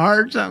a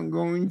hard time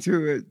going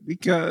to it,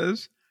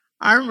 because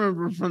I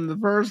remember from the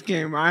first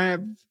game, I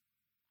have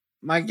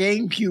my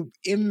GameCube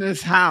in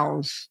this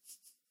house.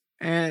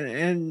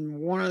 And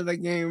one of the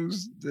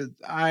games that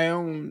I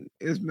own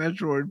is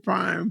Metroid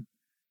Prime.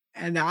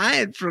 And I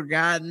had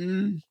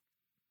forgotten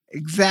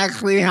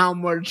exactly how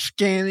much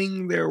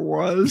scanning there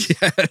was.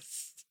 Yes.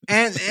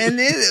 And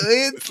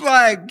it's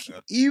like,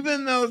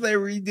 even though they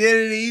redid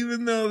it,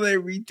 even though they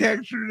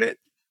retextured it,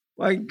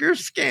 Like you're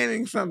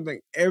scanning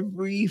something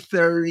every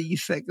 30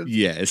 seconds.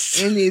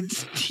 Yes. And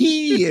it's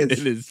tedious.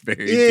 It is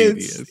very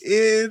tedious.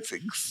 It's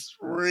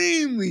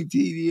extremely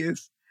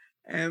tedious.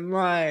 And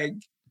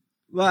and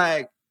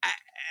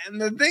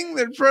the thing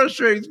that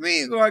frustrates me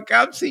is like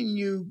I've seen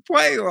you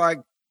play like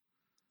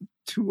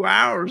 2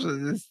 hours of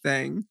this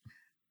thing.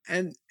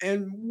 And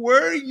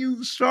where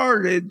you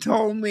started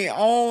told me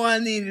all I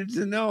needed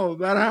to know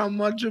about how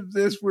much of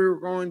this we were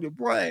going to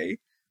play.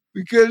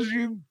 Because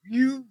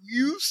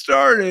you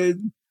started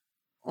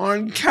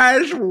on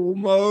casual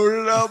mode,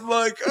 and I'm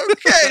like,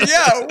 okay,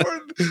 yeah,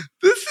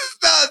 this is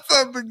not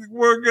something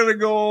we're gonna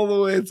go all the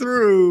way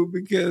through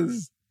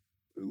because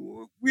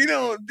we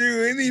don't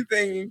do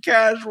anything in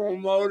casual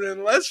mode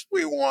unless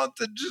we want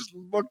to just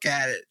look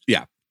at it.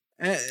 Yeah,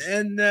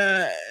 and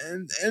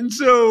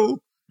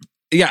so.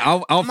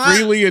 Yeah, I'll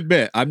freely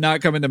admit I'm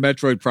not coming to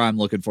Metroid Prime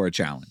looking for a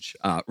challenge,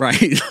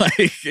 right?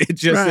 Like it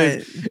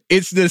just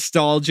it's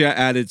nostalgia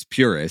at its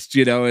purest,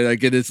 you know.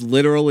 Like it is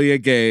literally a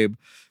game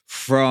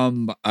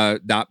from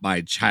not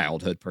my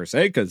childhood per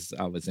se, because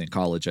I was in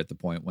college at the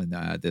point when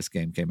this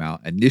game came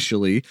out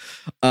initially,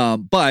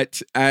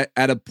 but at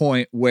a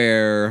point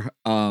where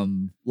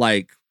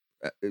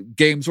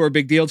games were a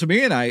big deal to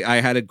me, and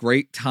I had a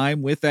great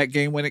time with that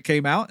game when it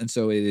came out, and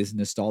so it is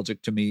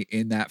nostalgic to me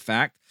in that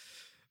fact.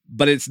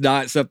 But it's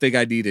not something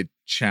I need a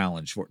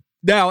challenge for.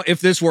 Now,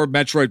 if this were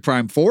Metroid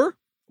Prime 4,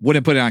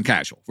 wouldn't put it on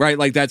casual, right?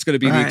 Like that's going to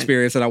be the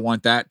experience that I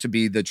want that to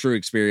be the true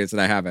experience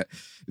that I have it.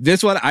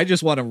 This one, I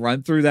just want to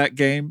run through that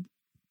game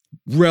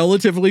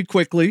relatively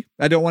quickly.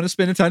 I don't want to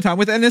spend a ton of time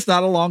with it. And it's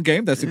not a long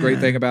game. That's the great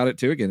thing about it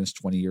too. Again, it's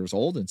 20 years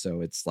old. And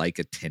so it's like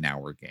a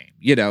 10-hour game.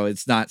 You know,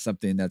 it's not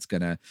something that's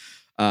going to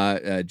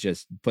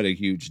just put a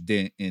huge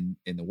dent in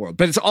the world.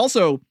 But it's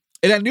also,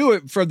 and I knew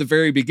it from the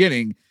very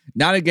beginning,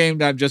 not a game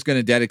that I'm just going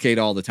to dedicate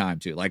all the time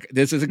to. Like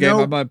this is a game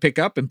I'm going to pick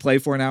up and play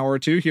for an hour or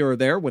two here or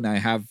there when I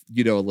have,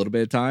 you know, a little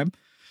bit of time.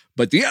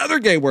 But the other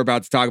game we're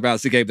about to talk about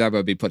is the game that I'm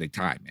going to be putting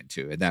time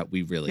into and that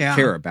we really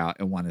care about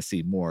and want to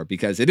see more,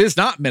 because it is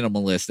not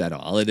minimalist at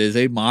all. It is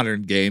a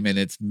modern game and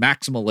it's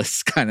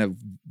maximalist kind of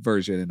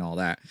version and all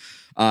that.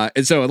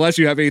 And so unless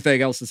you have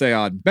anything else to say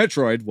on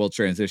Metroid, we'll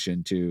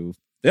transition to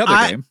the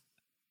other game.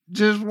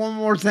 Just one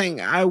more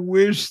thing. I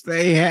wish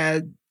they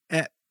had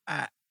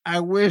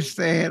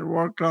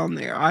worked on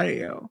the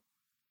audio.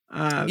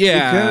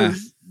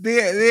 Because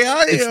the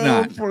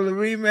audio for the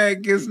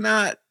remake is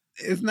not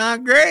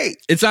great.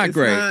 It's not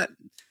great.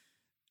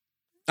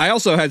 I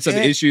also had some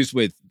issues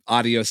with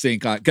audio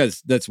sync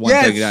because that's one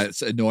thing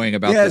that's annoying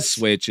about the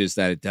Switch is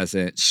that it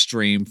doesn't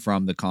stream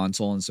from the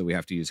console, and so we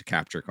have to use a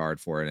capture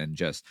card for it. And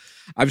just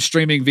I'm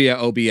streaming via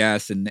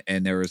OBS,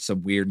 and there was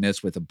some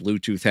weirdness with a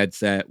Bluetooth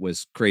headset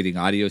was creating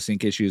audio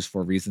sync issues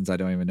for reasons I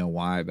don't even know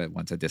why. But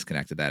once I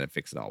disconnected that, it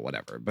fixed it all.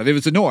 Whatever. But it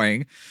was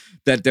annoying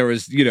that there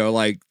was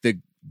like the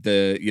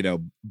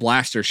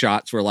blaster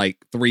shots were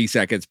like 3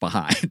 seconds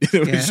behind.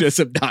 It was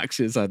just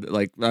obnoxious.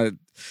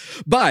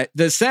 But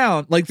the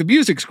sound, like the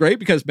music's great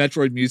because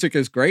Metroid music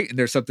is great and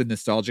there's something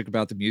nostalgic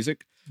about the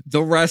music.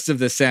 The rest of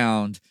the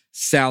sound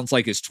sounds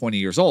like it's 20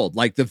 years old.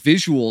 Like the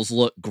visuals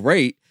look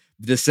great.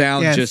 The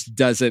sound just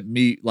doesn't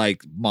meet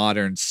like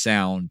modern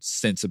sound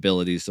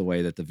sensibilities the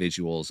way that the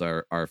visuals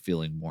are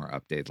feeling more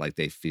updated. Like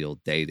they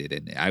feel dated.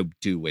 And I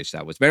do wish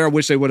that was better. I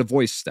wish they would have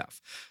voiced stuff.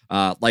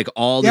 Like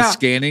all the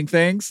scanning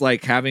things,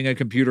 like having a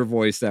computer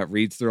voice that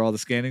reads through all the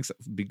scanning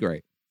stuff would be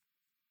great.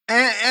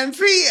 And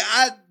see,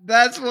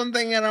 that's one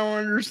thing I don't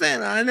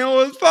understand. I know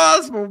it's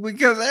possible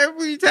because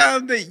every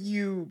time that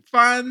you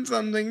find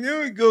something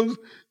new, it goes,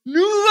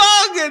 new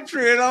log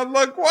entry, and I'm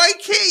like, why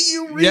can't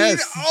you read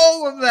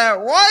all of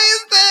that? Why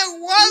is that?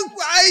 Why?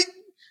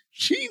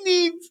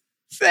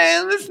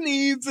 Samus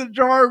needs a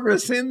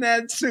Jarvis in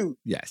that suit.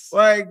 Yes.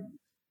 Like,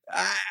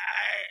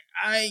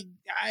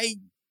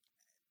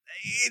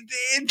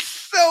 it's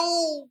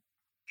so,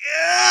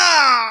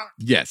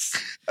 Yes.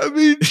 I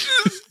mean,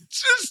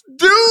 just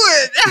do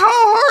it. How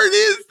hard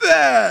is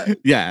that?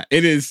 Yeah,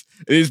 it is.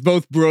 It is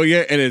both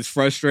brilliant and it's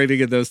frustrating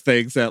in those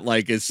things that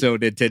like is so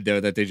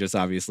Nintendo that they just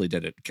obviously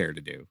didn't care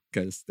to do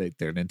because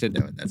they're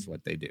Nintendo and that's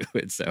what they do.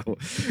 And so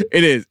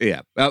it is.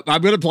 Yeah,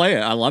 I'm gonna play it.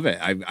 I love it.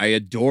 I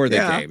adore the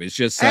game. It's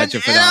just such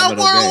a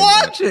phenomenal game. I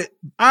want to watch it.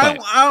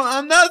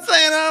 I'm not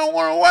saying I don't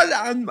want to watch it.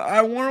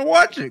 I want to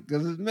watch it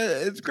because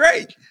it's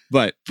great.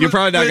 But you're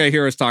probably not gonna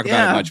hear us talk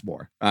about it much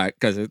more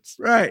because it's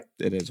right.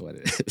 It is what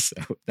it is. So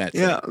that's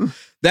it.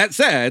 That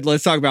said,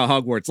 let's talk about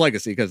Hogwarts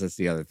Legacy because it's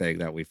the other thing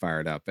that we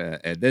fired up.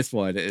 And this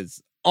one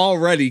is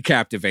already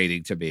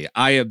captivating to me.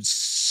 I am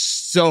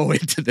so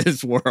into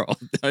this world.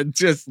 I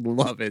just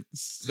love it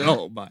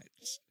so much.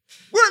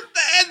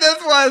 And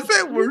that's why I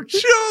said we're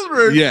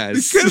children.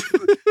 Yes. Because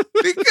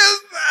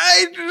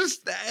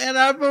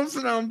I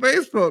posted on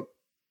Facebook,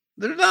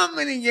 there's not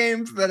many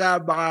games that I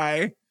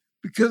buy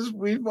because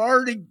we've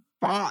already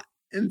bought.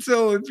 And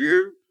so if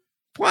you're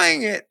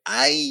playing it,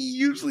 I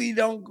usually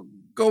don't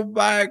go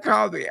buy a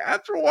copy.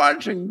 After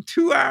watching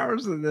 2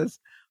 hours of this,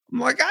 I'm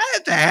like, I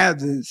have to have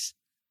this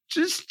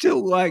just to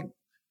like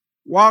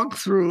walk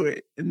through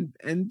it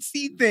and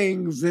see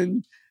things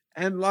and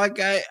And like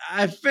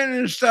I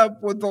finished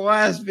up with the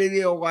last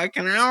video like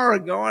an hour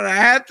ago, and I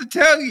have to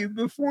tell you,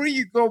 before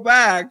you go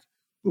back,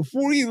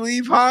 before you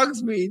leave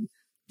Hogsmeade,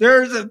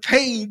 there's a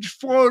page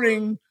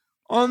floating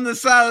on the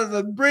side of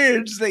the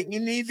bridge that you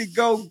need to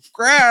go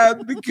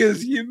grab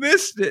because you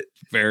missed it.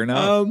 Fair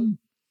enough.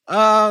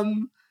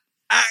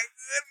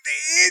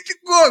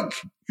 Look,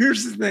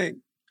 here's the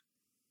thing.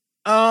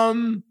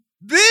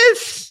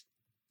 This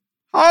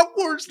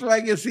Hogwarts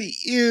Legacy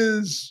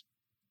is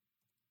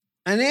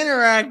an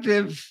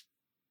interactive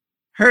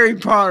Harry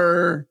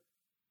Potter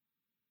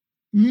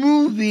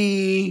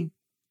movie,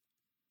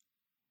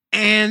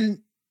 and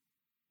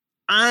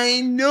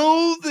I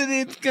know that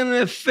it's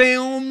gonna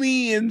fail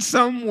me in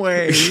some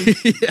way.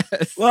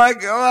 Yes.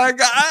 Like I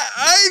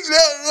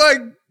know,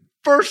 like,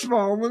 first of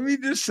all, let me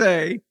just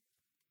say,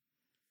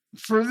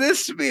 for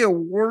this to be a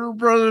Warner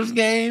Brothers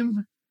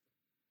game,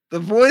 the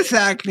voice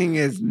acting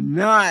is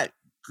not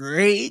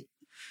great.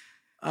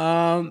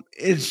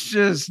 It's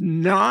just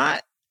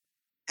not.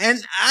 And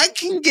I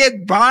can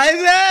get by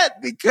that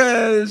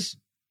because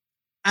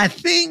I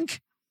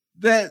think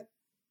that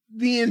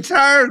the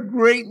entire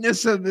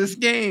greatness of this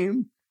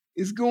game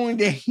is going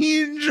to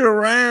hinge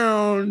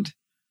around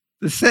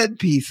the set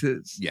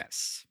pieces.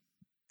 Yes.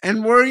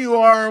 And where you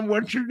are and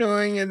what you're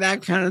doing and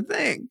that kind of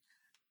thing.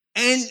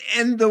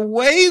 And the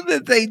way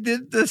that they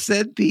did the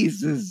set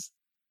pieces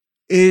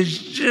is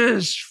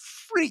just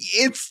free.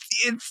 It's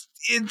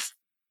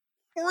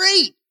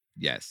great.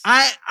 Yes.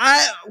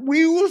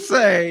 We will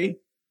say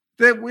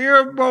that we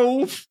are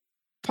both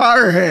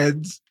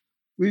Potterheads.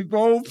 We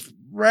both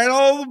read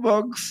all the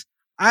books.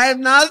 I have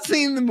not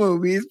seen the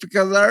movies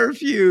because I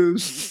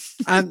refuse.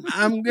 I'm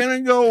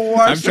gonna go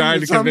watch. I'm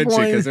trying to convince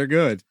you because they're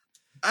good.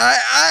 I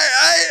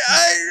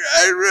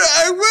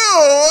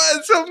will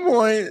at some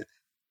point.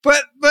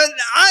 But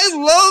I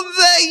love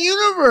that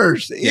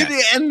universe. Yes.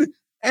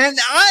 And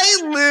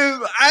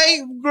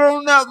I've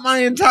grown up my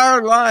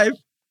entire life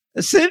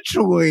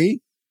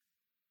essentially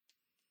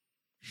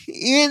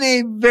in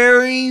a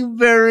very,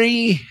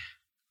 very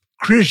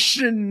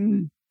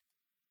Christian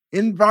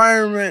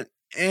environment.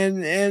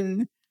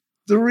 And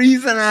the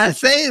reason I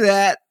say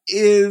that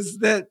is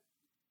that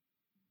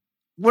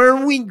where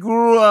we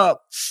grew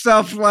up,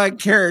 stuff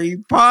like Harry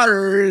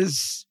Potter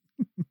is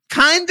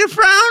kind of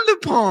frowned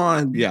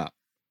upon. Yeah.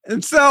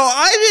 And so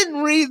I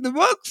didn't read the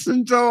books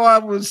until I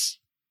was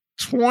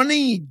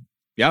 20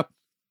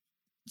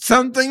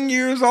 something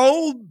years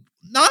old.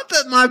 Not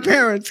that my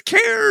parents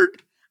cared.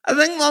 I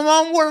think my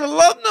mom would have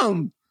loved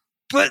them.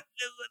 But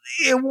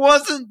it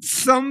wasn't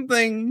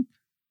something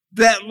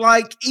that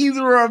like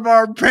either of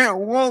our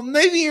parents, well,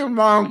 maybe your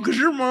mom, because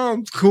your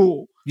mom's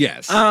cool.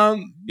 Yes. My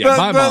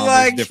mom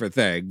like, is a different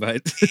thing,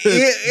 but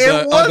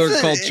the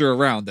other culture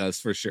around us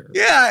for sure.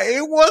 Yeah,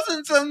 it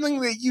wasn't something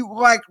that you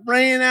like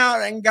ran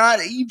out and got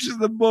each of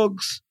the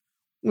books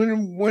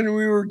when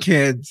we were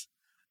kids.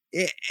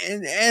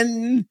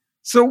 And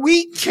so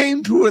we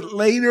came to it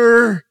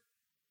later,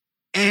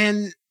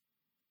 and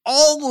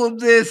all of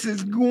this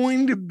is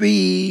going to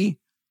be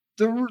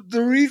the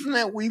reason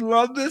that we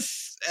love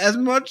this as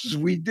much as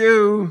we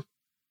do.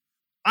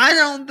 I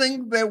don't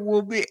think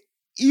that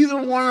either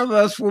one of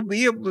us will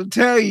be able to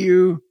tell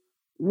you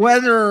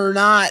whether or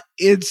not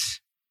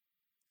it's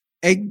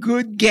a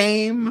good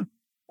game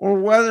or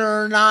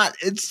whether or not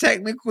it's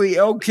technically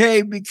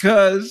okay,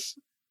 because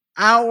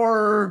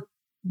our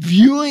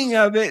viewing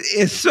of it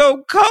is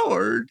so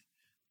colored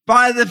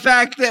by the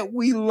fact that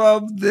we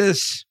love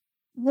this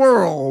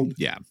world.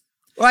 Yeah.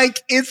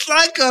 Like, it's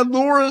like a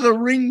Lord of the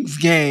Rings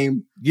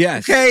game.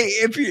 Yes. Okay,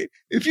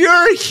 if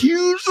you're a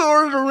huge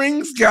Lord of the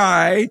Rings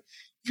guy,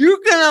 you're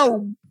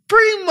gonna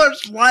pretty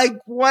much like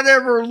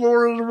whatever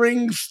Lord of the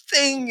Rings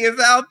thing is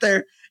out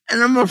there.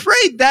 And I'm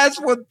afraid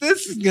that's what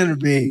this is going to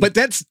be. But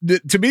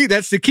to me,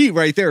 that's the key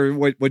right there.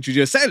 What you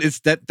just said is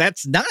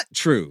that's not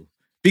true,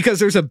 because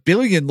there's a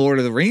billion Lord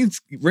of the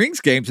Rings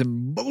games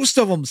and most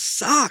of them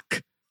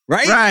suck.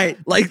 Right? Right.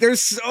 Like,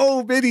 there's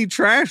so many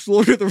trash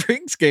Lord of the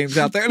Rings games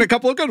out there and a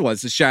couple of good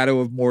ones. The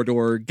Shadow of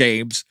Mordor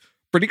games,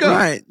 pretty good.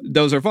 Right.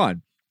 Those are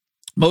fun.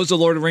 Most of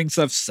the Lord of the Rings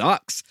stuff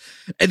sucks.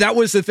 And that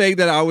was the thing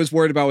that I was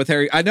worried about with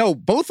Harry. I know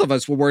both of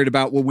us were worried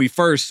about when we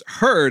first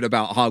heard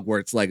about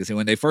Hogwarts Legacy.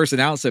 When they first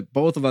announced it,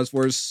 both of us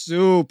were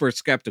super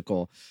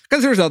skeptical,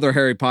 because there's other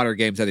Harry Potter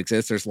games that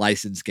exist. There's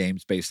licensed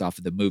games based off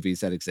of the movies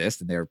that exist,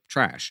 and they're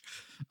trash.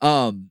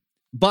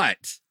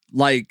 But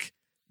like,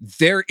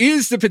 there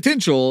is the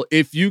potential,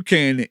 if you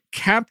can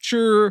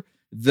capture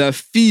the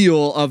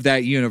feel of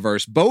that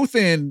universe, both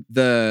in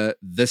the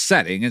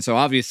setting. And so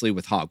obviously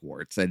with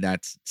Hogwarts, and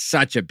that's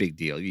such a big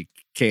deal. You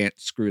can't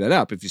screw that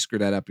up. If you screw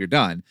that up, you're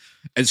done.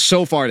 And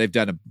so far they've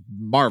done a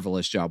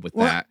marvelous job with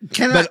that.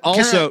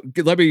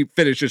 Let me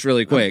finish this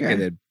really quick.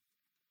 Okay.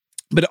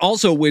 But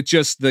also with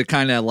just the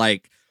kind of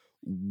like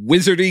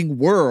wizarding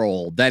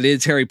world that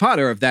is Harry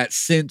Potter, of that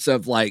sense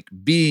of like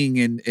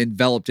being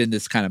enveloped in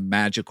this kind of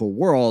magical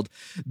world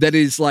that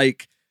is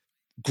like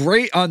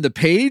great on the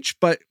page,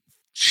 but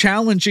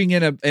challenging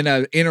in a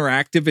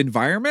interactive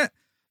environment.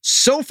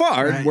 So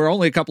far, Right. we're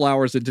only a couple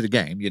hours into the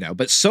game,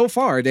 but so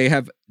far they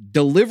have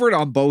delivered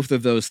on both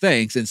of those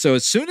things. And so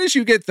as soon as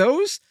you get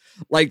those,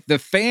 like the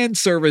fan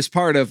service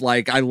part of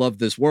like, I love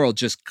this world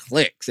just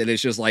clicks. And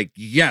it's just like,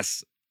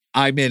 yes,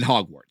 I'm in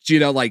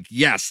Hogwarts, like,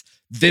 yes,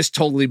 this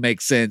totally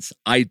makes sense.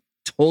 I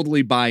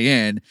totally buy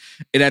in.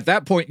 And at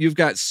that point, you've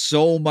got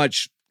so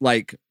much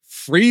like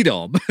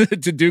freedom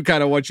to do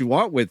kind of what you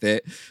want with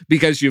it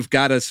because you've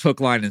got us hook,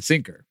 line, and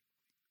sinker.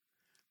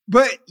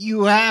 But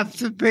you have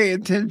to pay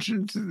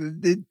attention to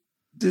the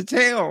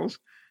details.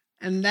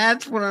 And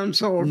that's what I'm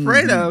so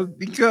afraid of,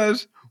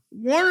 because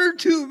one or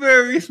two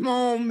very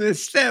small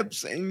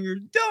missteps and you're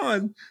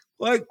done.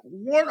 Like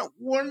one of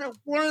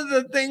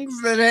the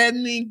things that had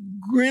me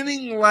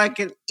grinning like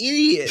an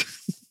idiot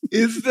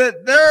is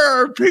that there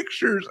are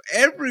pictures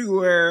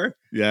everywhere.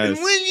 Yes. And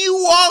when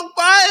you walk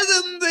by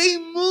them, they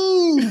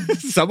move.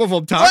 Some of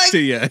them talk to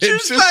you.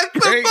 Just like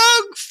great.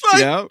 the books.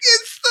 Like, Yep.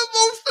 it's the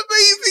most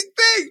amazing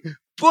thing.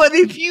 But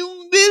if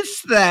you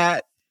miss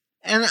that,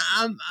 and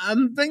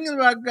I'm thinking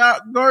about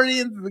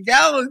Guardians of the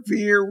Galaxy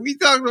here. We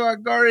talked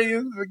about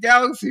Guardians of the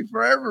Galaxy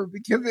forever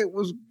because it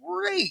was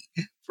great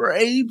for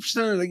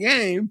 80% of the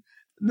game.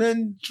 And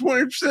then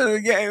 20% of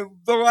the game,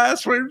 the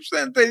last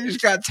 20%, they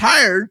just got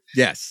tired.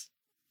 Yes.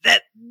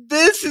 That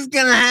this is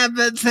going to have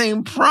that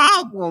same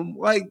problem.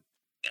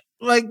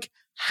 Like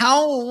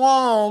how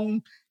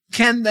long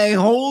can they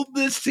hold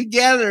this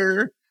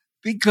together?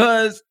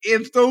 Because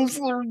if those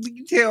little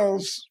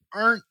details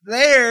aren't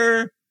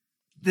there,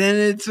 then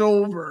it's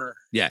over.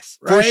 Yes,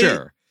 right? for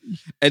sure.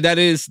 And that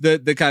is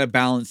the kind of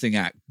balancing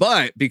act.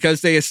 But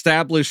because they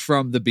established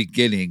from the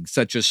beginning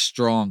such a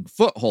strong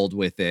foothold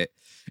with it,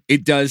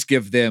 it does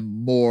give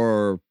them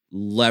more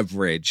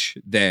leverage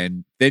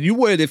than you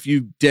would if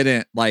you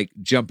didn't like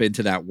jump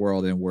into that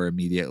world and were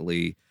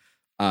immediately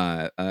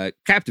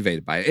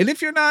captivated by it. And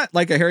if you're not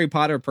like a Harry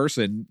Potter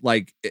person,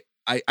 like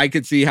I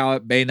could see how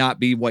it may not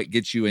be what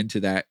gets you into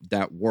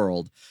that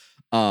world.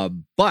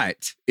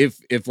 But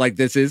if like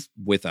this is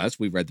with us,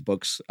 we read the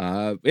books in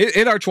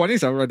our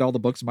 20s. I read all the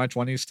books in my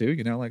 20s too,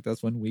 like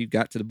that's when we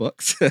got to the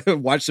books,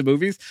 watch the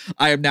movies.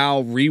 I am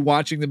now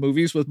rewatching the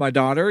movies with my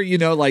daughter,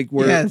 like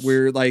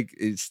we're like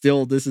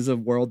still, this is a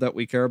world that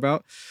we care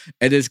about.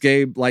 And this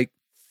game like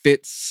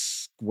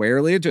fits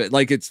squarely into it.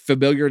 Like it's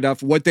familiar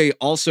enough. What they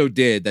also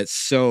did that's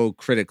so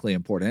critically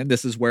important, and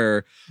this is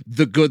where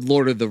the good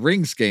Lord of the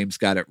Rings games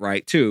got it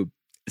right too,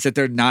 is that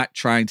they're not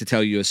trying to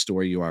tell you a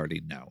story you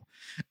already know.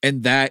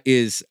 And that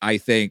is, I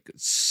think,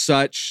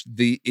 such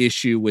the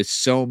issue with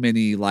so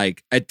many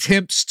like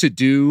attempts to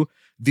do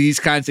these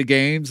kinds of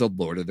games, a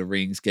Lord of the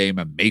Rings game,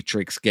 a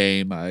Matrix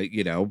game,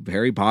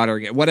 Harry Potter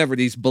game, whatever,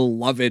 these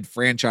beloved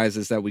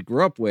franchises that we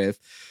grew up with.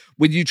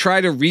 When you try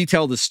to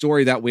retell the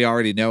story that we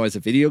already know as a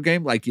video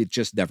game, like it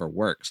just never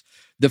works.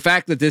 The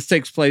fact that this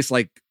takes place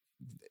like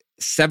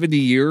 70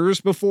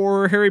 years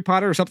before Harry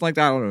Potter or something like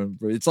that, I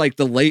don't know. It's like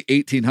the late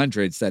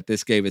 1800s that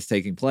this game is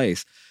taking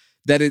place,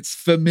 that it's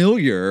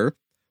familiar,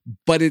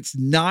 but it's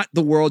not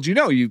the world you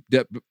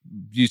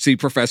see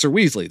Professor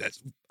Weasley.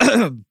 That's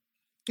one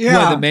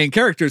of the main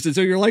characters. And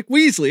so you're like,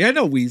 Weasley, I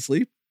know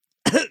Weasley.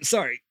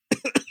 Sorry.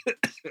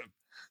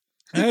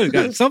 I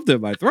got something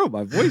in my throat.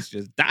 My voice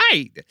just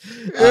died.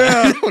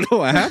 I don't know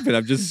what happened.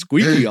 I'm just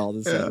squeaky all of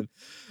a sudden.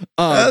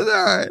 That's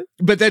all right.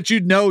 But that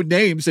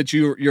names, that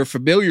you're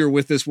familiar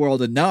with this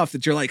world enough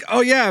that you're like,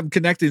 oh yeah, I'm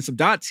connecting some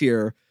dots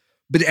here.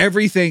 But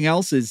everything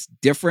else is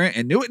different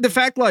and new. The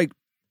fact like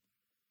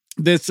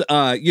this,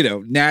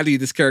 Natty,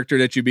 this character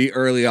that you meet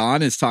early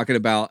on, is talking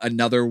about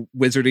another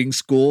wizarding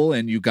school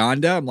in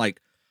Uganda. I'm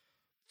like,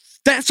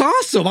 that's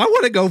awesome. I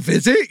want to go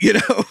visit,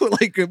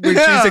 like when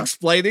she's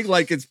explaining,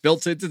 like it's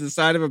built into the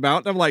side of a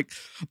mountain. I'm like,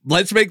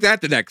 let's make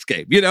that the next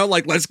game,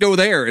 like, let's go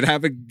there and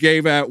have a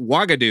game at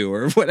Ouagadougou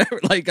or whatever.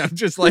 Like, I'm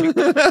just like,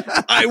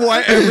 I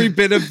want every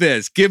bit of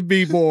this. Give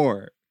me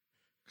more.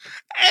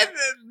 And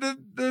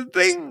the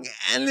thing,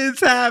 and it's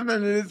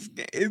happening,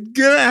 it's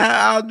gonna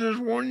I'll just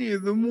warn you,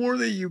 the more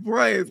that you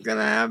play, it's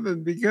gonna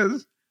happen,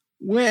 because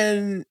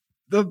when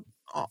the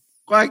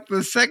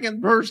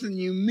second person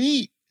you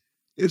meet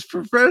is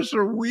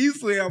Professor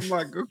Weasley, I'm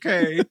like,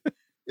 okay,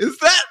 is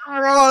that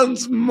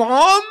Ron's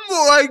mom?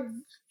 Like,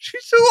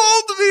 she's too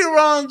old to be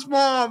Ron's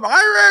mom. I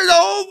read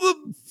all the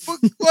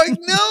books. Like,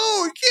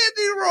 no, it can't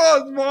be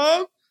Ron's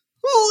mom.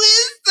 Who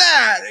is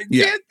that? It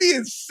can't be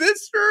his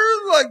sister.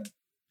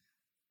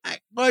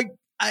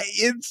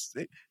 It's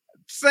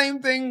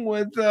same thing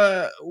with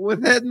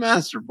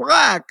Headmaster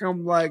Black.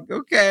 I'm like,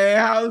 okay,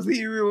 how is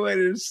he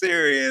related to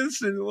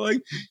Sirius? And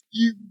like,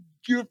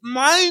 your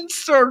mind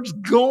starts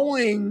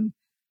going,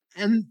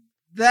 and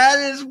that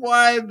is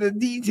why the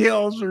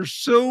details are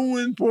so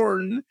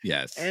important.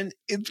 Yes, and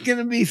it's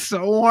gonna be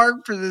so hard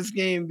for this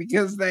game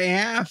because they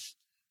have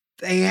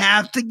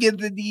to get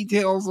the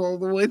details all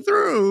the way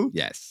through.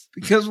 Yes,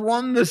 because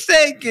one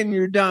mistake and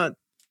you're done.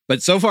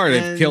 But so far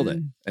they've killed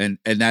it, and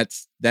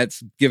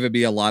that's given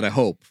me a lot of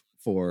hope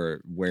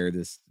for where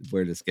this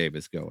game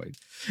is going.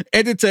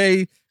 And it's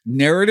a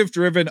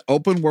narrative-driven,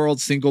 open-world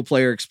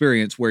single-player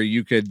experience where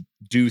you could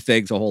do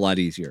things a whole lot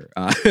easier,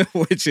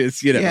 which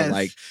is,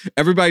 like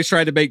everybody's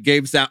trying to make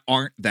games that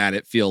aren't that,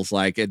 it feels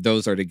like, and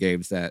those are the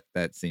games that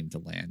seem to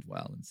land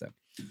well. And so,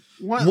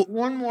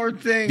 one more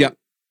thing. Yeah.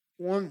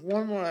 One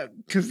more,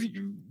 because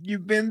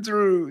you've been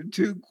through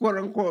 2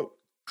 quote-unquote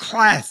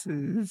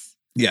classes.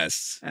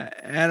 Yes.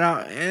 And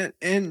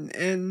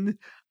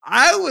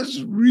I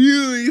was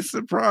really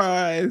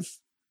surprised.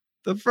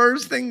 The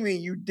first thing that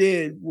you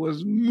did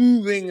was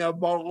moving a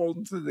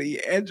ball to the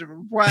edge of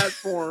a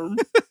platform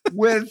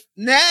with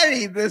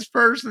Natty, this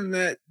person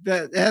that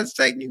has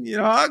taken you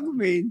to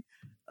Hogsmeade.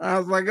 I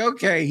was like,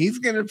 okay, he's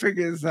gonna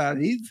figure this out.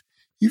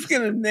 He's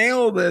gonna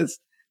nail this.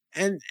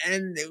 And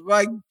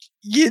like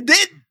you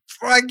did,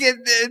 like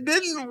it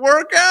didn't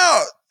work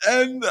out.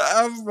 And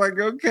I was like,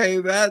 okay,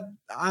 that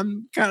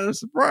I'm kind of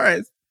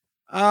surprised.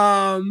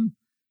 I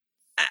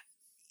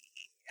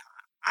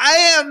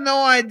have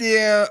no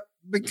idea,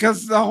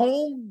 because the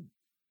whole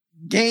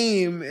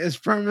game is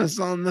premised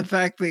on the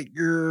fact that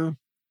you're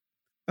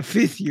a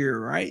 5th year,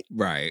 right?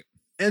 Right.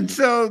 And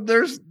so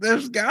there's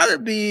got to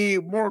be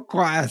more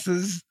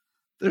classes.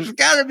 There's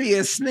got to be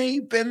a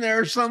Snape in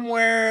there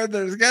somewhere.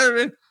 There's got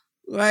to be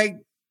I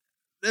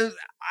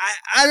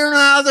don't know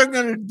how they're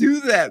going to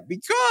do that,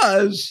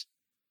 because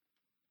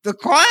the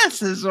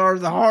classes are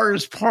the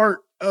hardest part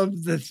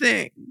of the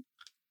thing.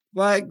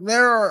 Like,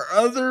 there are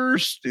other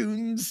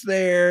students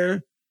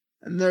there,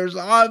 and there's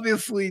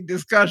obviously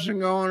discussion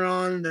going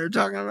on, and they're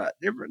talking about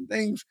different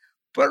things.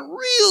 But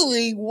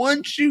really,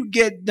 once you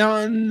get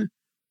done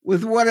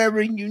with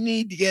whatever you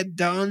need to get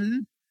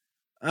done,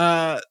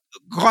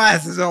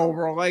 class is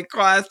over. Like,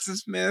 class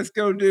dismissed,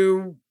 go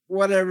do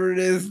whatever it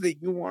is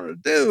that you want to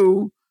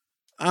do.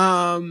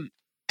 And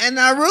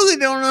I really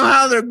don't know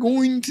how they're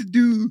going to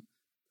do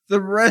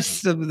the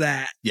rest of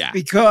that. Yeah.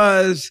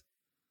 Because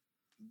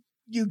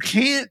you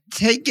can't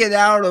take it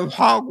out of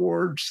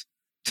Hogwarts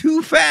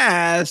too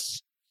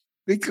fast,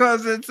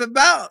 because it's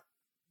about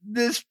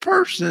this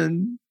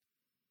person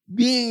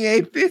being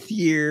a 5th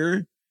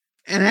year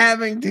and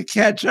having to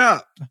catch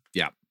up.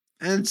 Yeah.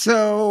 And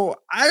so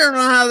I don't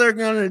know how they're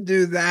going to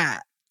do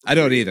that. I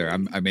don't either.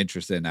 I'm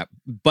interested in that.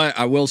 But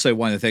I will say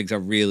one of the things I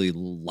really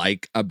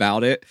like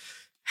about it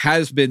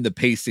has been the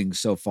pacing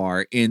so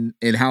far in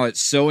how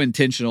it's so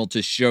intentional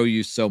to show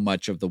you so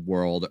much of the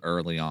world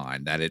early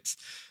on, that it's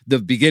the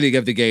beginning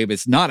of the game.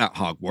 It's not at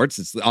Hogwarts.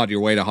 It's on your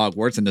way to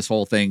Hogwarts, and this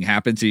whole thing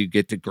happens. So you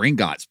get to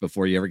Gringotts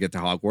before you ever get to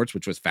Hogwarts,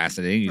 which was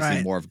fascinating. You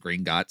see more of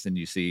Gringotts than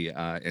you see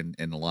in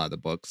a lot of the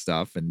book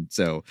stuff. And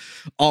so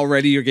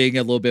already you're getting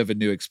a little bit of a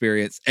new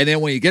experience. And then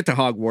when you get to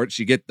Hogwarts,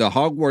 you get the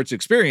Hogwarts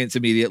experience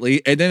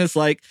immediately. And then it's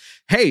like,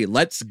 hey,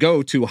 let's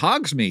go to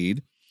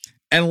Hogsmeade.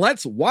 And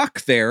let's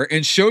walk there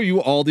and show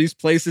you all these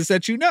places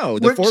that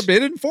the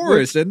Forbidden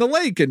Forest and the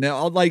lake, and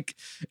all, like,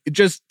 it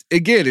just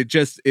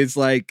it's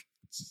like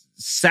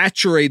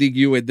saturating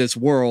you in this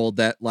world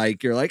that,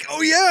 like, you're like,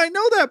 oh yeah, I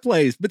know that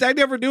place, but I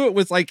never knew it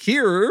was like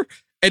here,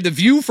 and the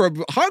view from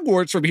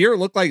Hogwarts from here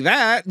looked like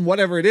that, and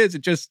whatever it is,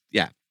 it just,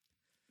 yeah.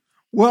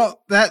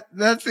 Well, that's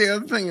the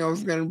other thing I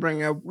was going to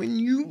bring up. When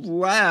you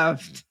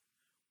walked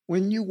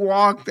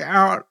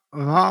out of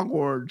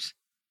Hogwarts,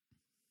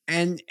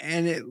 and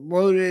it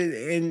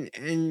loaded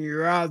and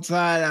you're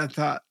outside, I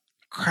thought,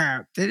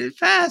 crap, did it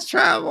fast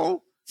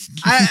travel?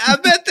 I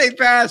bet they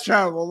fast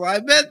traveled.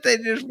 I bet they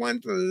just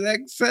went to the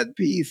next set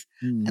piece.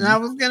 Mm-hmm. And I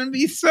was going to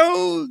be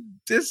so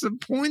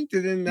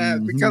disappointed in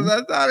that, because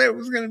I thought it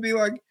was going to be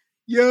like,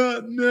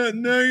 yeah,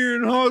 now you're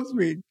in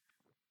Hogsmeade.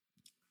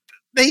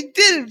 They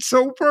did it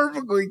so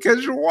perfectly,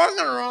 because you're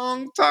walking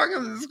around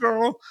talking to this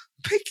girl,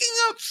 picking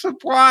up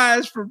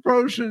supplies for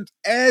potions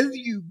as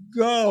you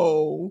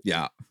go.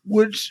 Yeah.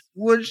 Which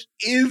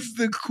is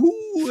the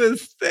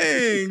coolest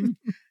thing.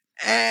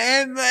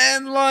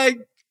 and like,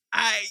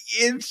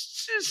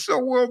 it's just so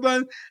well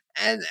done.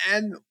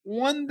 And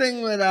one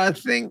thing that I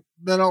think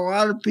that a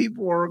lot of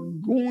people are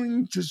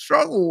going to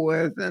struggle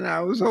with, and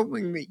I was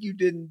hoping that you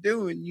didn't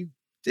do, and you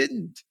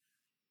didn't,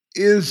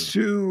 is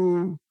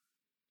to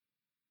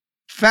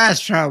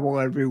fast travel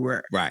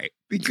everywhere. Right.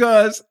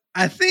 Because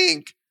I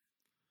think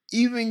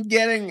even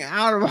getting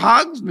out of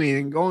Hogsmeade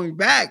and going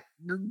back,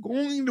 you're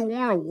going to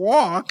want to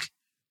walk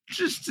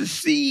just to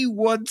see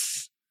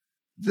what's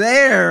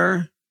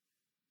there,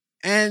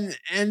 and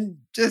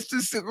just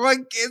to see, like,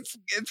 it's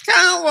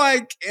kind of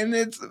like, and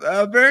it's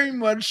a very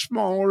much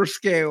smaller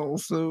scale,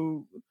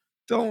 so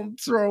don't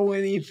throw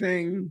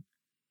anything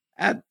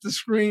at the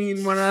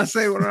screen when I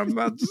say what I'm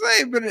about to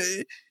say, but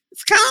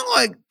it's kind of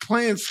like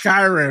playing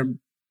Skyrim.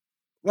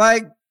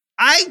 Like,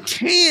 I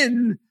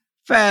can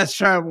fast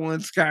travel in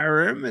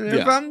Skyrim, and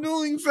if I'm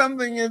doing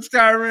something in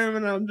Skyrim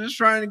and I'm just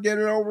trying to get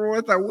it over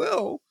with, I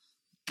will.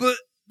 But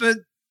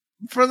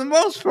for the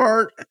most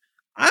part,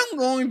 I'm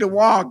going to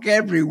walk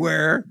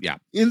everywhere Yeah.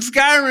 in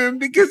Skyrim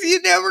because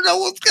you never know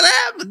what's going to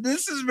happen.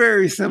 This is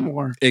very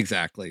similar.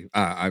 Exactly.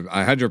 I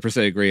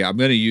 100% agree. I'm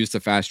going to use the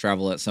fast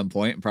travel at some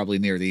point and probably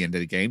near the end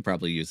of the game,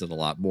 probably use it a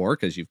lot more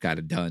because you've kind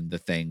of done the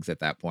things at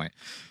that point.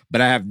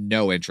 But I have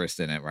no interest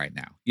in it right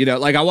now. You know,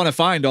 like I want to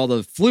find all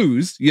the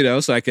flues, you know,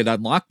 so I could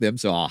unlock them.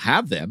 So I'll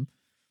have them.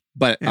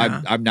 But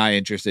I'm not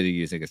interested in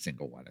using a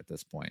single one at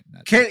this point.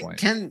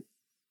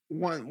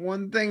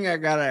 One thing I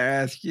got to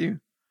ask you,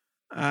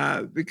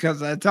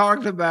 because I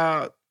talked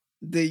about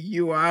the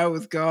UI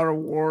with God of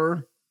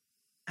War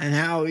and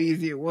how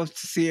easy it was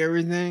to see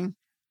everything.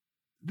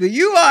 The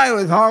UI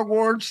with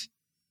Hogwarts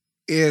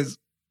is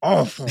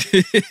awful.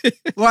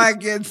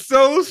 Like, it's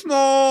so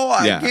small.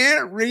 I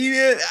can't read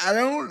it. I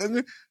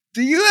don't.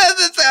 Do you have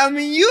this? I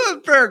mean, you have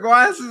a pair of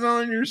glasses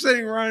on. You're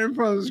sitting right in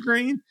front of the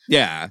screen.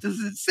 Yeah. Does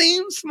it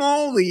seem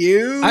small to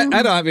you? I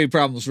don't have any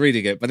problems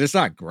reading it, but it's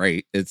not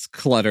great. It's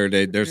cluttered.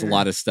 There's a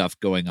lot of stuff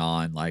going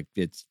on. Like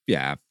it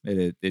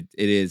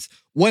is.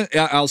 One,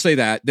 I'll say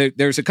that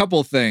there's a couple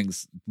of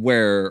things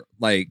where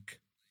like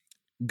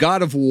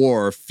God of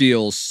War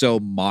feels so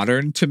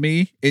modern to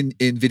me in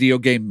video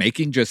game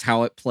making, just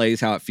how it plays,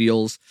 how it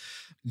feels.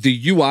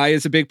 The UI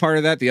is a big part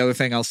of that. The other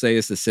thing I'll say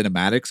is the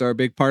cinematics are a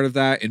big part of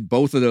that. And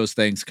both of those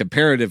things,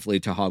 comparatively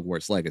to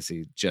Hogwarts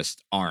Legacy,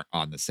 just aren't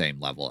on the same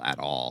level at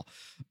all.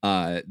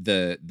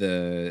 The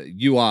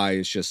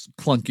UI is just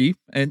clunky,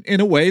 and in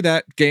a way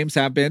that games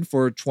have been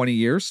for 20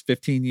 years,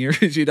 15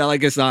 years. You know,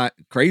 like it's not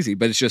crazy,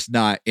 but it's just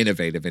not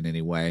innovative in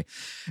any way.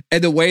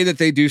 And the way that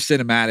they do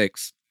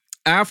cinematics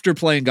after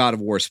playing God of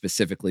War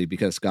specifically,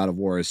 because God of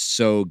War is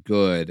so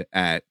good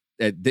at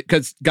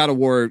because God of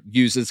War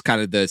uses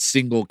kind of the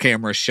single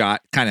camera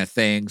shot kind of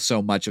thing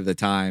so much of the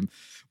time,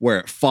 where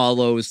it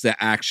follows the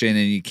action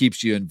and it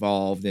keeps you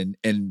involved.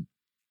 And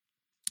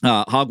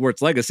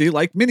Hogwarts Legacy,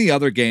 like many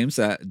other games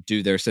that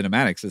do their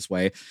cinematics this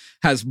way,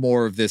 has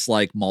more of this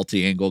like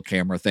multi-angle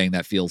camera thing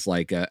that feels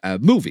like a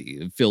movie.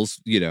 It feels,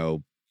 you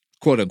know,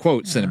 quote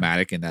unquote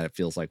cinematic in that it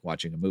feels like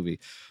watching a movie.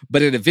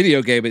 But in a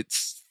video game, it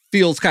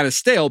feels kind of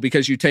stale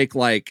because you take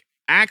like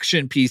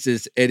action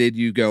pieces and then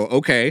you go,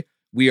 okay,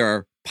 we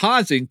are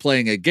pausing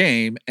playing a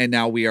game and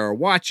now we are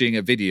watching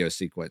a video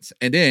sequence,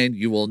 and then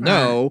you will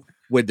know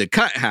when the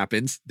cut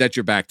happens that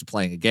you're back to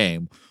playing a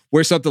game,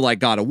 where something like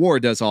God of War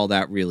does all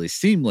that really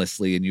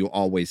seamlessly and you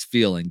always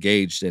feel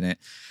engaged in it.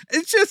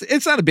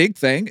 It's not a big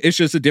thing. It's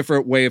just a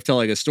different way of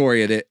telling a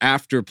story, and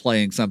after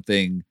playing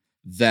something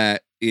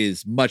that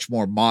is much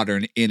more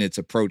modern in its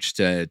approach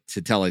to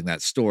telling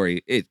that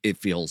story, it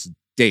feels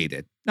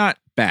dated. Not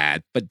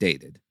bad, but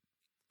dated.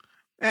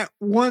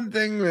 One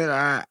thing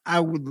that I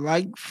would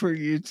like for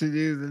you to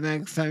do the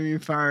next time you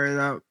fire it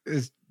up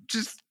is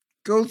just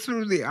go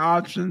through the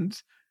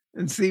options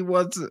and see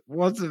what's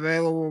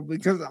available,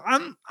 because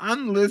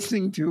I'm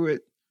listening to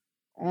it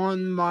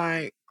on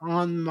my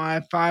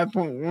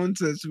 5.1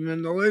 system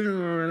in the living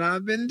room, and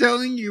I've been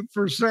telling you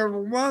for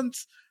several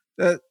months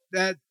that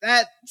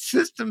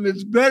system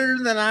is better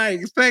than I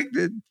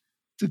expected,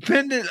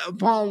 dependent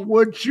upon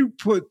what you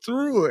put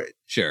through it.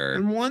 Sure.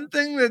 And one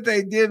thing that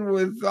they did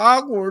with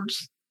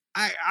Hogwarts,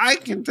 I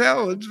can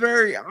tell it's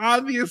very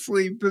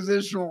obviously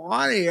positional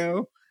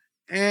audio,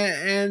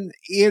 and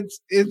it's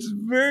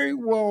very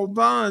well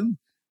done.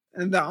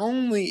 And the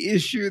only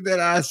issue that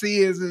I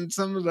see is in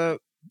some of the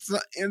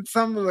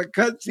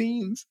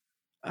cutscenes,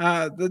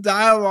 the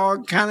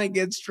dialogue kind of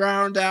gets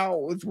drowned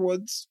out with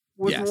what's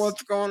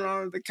going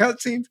on in the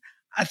cutscenes.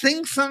 I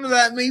think some of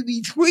that may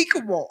be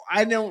tweakable.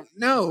 I don't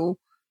know.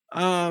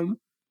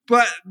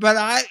 But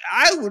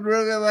I would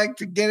really like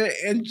to get it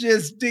and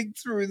just dig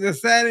through the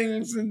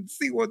settings and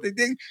see what they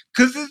did,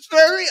 because it's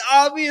very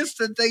obvious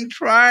that they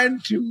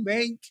tried to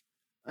make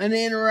an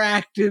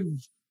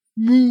interactive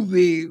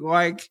movie.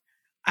 Like,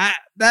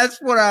 that's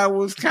what I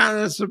was kind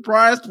of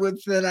surprised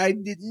with, that I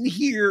didn't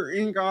hear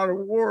in God of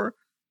War.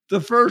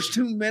 The first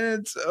 2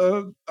 minutes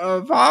of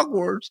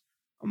Hogwarts,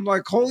 I'm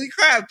like, holy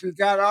crap, you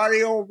got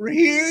audio over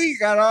here, you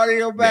got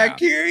audio back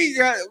here, you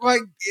got,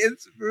 like,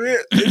 it's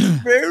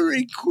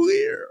very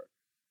clear.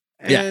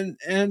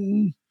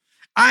 And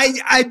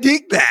I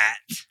dig that.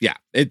 Yeah,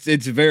 it's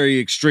a very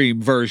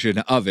extreme version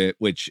of it,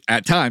 which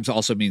at times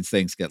also means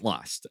things get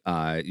lost.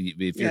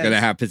 If you're going to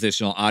have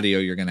positional audio,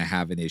 you're going to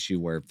have an issue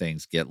where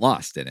things get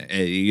lost in it.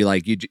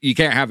 You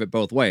can't have it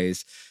both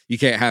ways. You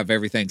can't have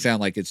everything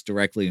sound like it's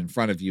directly in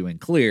front of you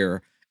and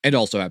clear, and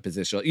also have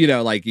positional. You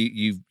know, like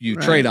you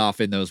trade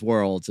off in those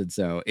worlds, and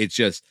so it's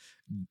just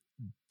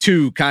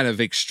two kind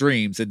of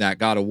extremes in that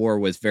God of War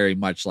was very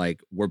much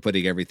like, we're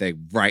putting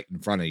everything right in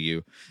front of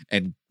you,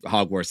 and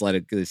Hogwarts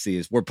Legacy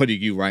is we're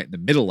putting you right in the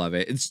middle of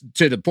it. It's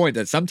to the point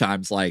that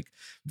sometimes like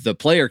the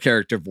player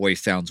character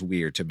voice sounds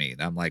weird to me,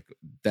 and I'm like,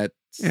 that's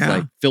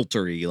like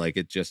filtery, like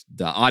it just,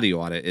 the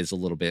audio on it is a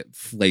little bit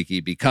flaky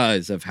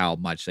because of how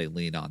much they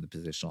lean on the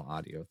positional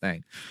audio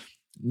thing.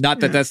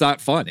 Not that that's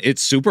not fun.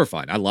 It's super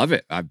fun. I love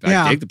it. I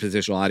take the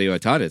positional audio a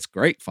ton. It's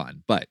great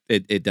fun, but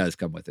it does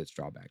come with its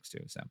drawbacks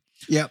too. So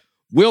yep.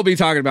 We'll be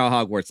talking about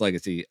Hogwarts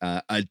Legacy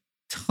a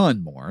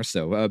ton more.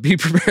 So be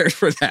prepared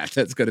for that.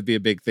 That's going to be a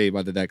big theme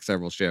on the next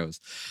several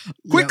shows.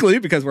 Quickly,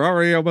 because we're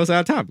already almost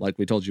out of time, like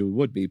we told you we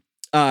would be.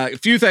 A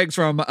few things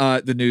from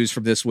the news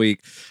from this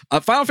week.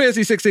 Final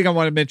Fantasy 16 I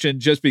want to mention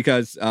just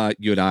because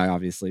you and I,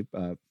 obviously,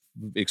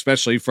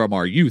 especially from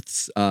our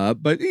youths,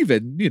 but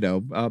even,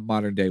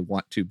 modern day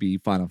want to be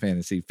Final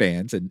Fantasy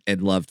fans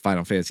and loved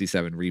Final Fantasy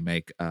 7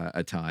 Remake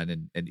a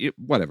ton and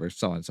whatever,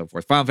 so on and so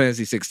forth. Final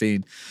Fantasy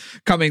 16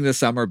 coming this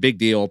summer, big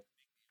deal.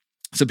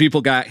 So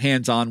people got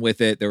hands-on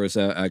with it. There was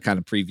a kind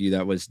of preview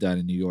that was done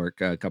in New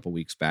York a couple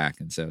weeks back,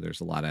 and so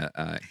there's a lot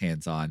of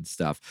hands-on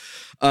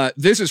stuff.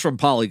 This is from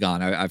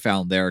Polygon. I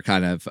found their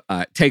kind of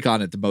take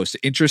on it the most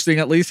interesting,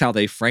 at least how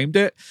they framed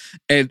it,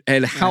 and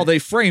how they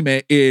frame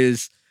it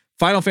is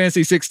Final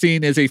Fantasy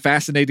 16 is a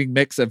fascinating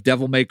mix of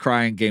Devil May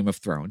Cry and Game of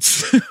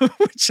Thrones,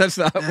 which I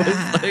thought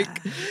was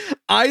like,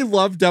 I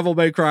love Devil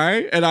May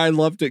Cry and I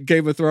loved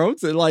Game of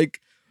Thrones, and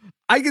like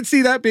I could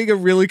see that being a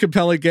really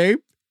compelling game.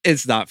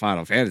 It's not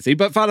Final Fantasy,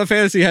 but Final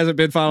Fantasy hasn't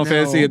been Final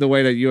Fantasy in the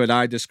way that you and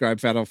I describe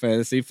Final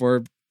Fantasy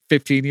for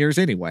 15 years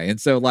anyway.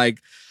 And so like,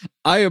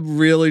 I am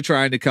really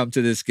trying to come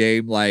to this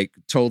game, like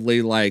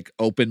totally like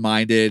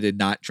open-minded and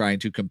not trying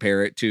to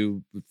compare it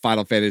to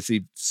Final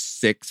Fantasy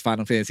 6,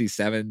 Final Fantasy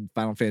 7,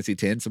 Final Fantasy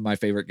 10, some of my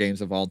favorite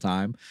games of all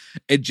time,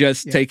 and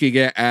just taking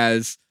it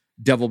as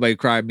Devil May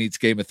Cry meets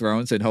Game of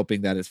Thrones and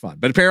hoping that it's fun.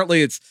 But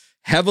apparently it's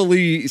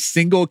heavily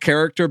single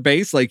character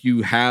based. Like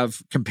you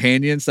have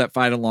companions that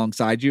fight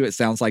alongside you. It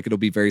sounds like it'll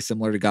be very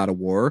similar to God of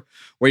War,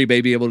 where you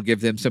may be able to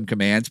give them some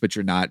commands, but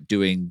you're not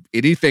doing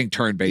anything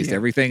turn based.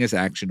 Everything is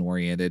action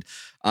oriented.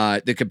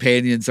 The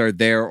companions are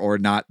there or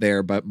not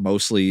there, but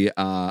mostly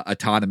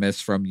autonomous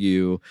from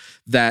you.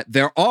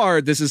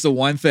 This is the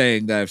one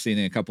thing that I've seen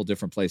in a couple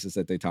different places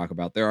that they talk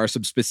about. There are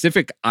some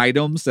specific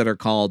items that are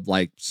called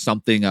like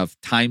something of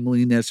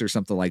timeliness or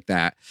something like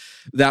that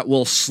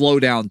will slow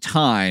down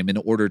time in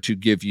order to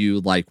give you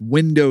like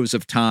windows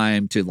of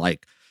time to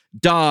like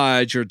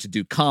dodge or to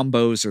do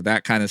combos or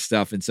that kind of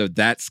stuff. And so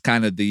that's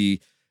kind of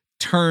the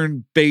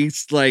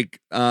turn-based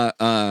like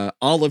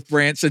olive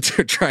branch that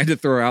they're trying to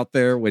throw out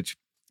there, which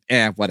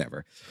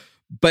whatever.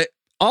 But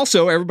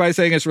also everybody's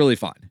saying it's really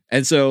fun.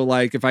 And so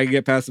like if I can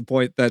get past the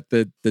point that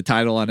the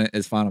title on it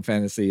is Final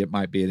Fantasy, it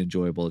might be an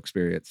enjoyable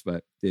experience,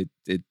 but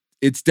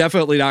it's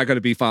definitely not going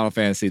to be Final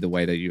Fantasy the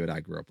way that you and I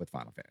grew up with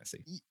Final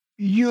Fantasy.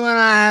 You and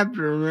I have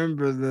to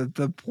remember that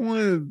the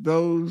point of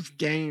those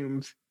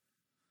games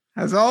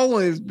has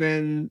always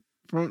been,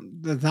 from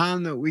the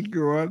time that we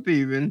grew up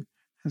even,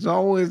 has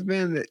always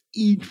been that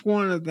each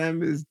one of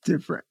them is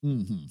different.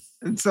 Mm-hmm.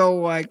 And so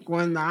like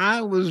when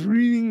I was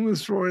reading the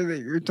story that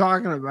you're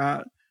talking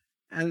about,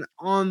 and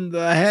on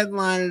the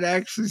headline it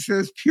actually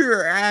says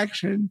pure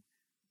action,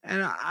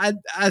 and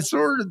I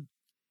sort of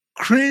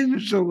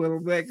cringed a little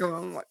bit because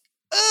I'm like,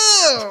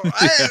 oh,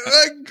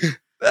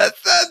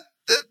 that's not,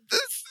 this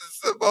is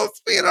supposed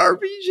to be an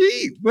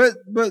RPG. But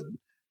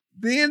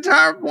the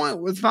entire point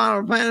with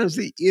Final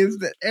Fantasy is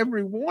that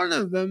every one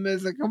of them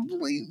is a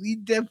completely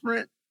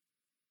different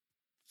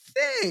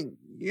thing,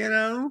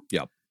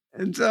 Yep.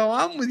 And so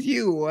I'm with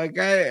you. Like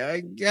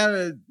I'm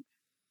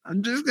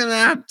just gonna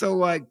have to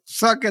like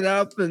suck it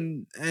up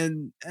and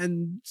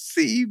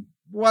see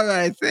what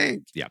I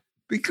think. Yeah.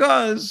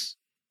 Because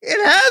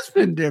it has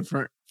been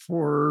different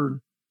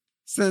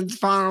since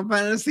Final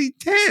Fantasy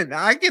X.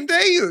 I can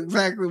tell you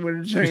exactly what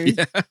it changed.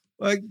 Yeah.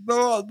 Like the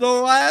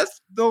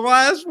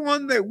last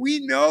one that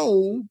we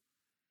know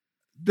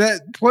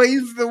that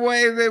plays the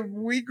way that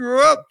we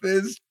grew up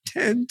is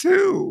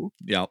 10-2.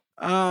 Yep.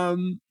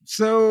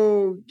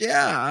 So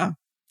yeah.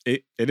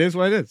 It is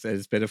what it is.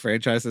 It's been a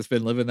franchise that's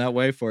been living that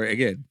way for,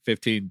 again,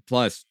 15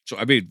 plus.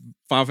 I mean,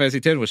 Final Fantasy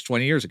X was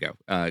 20 years ago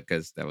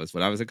because that was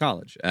when I was in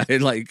college.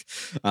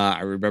 I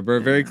remember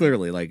it very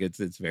clearly. Like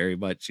it's very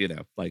much,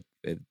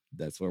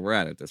 that's where we're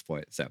at this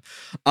point. So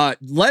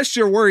lest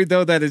you're worried,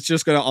 though, that it's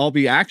just going to all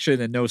be action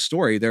and no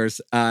story,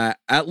 there's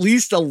at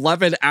least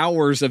 11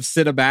 hours of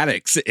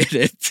cinematics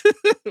in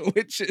it,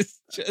 which is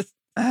just...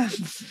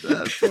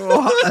 That's a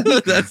lot.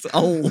 That's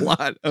a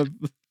lot of...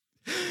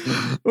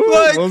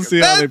 we'll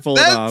see how they pull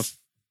it off.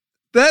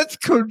 That's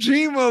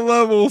Kojima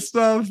level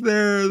stuff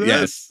there.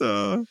 Yes.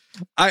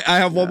 I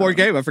have one more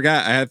game. I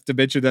forgot. I have to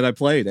mention that I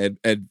played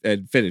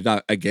and finished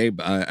a game,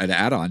 an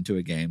add-on to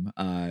a game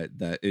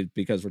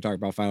because we're talking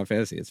about Final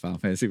Fantasy. It's Final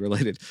Fantasy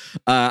related.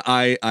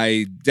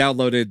 I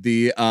downloaded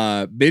the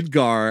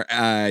Midgar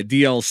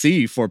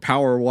DLC for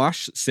Power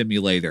Wash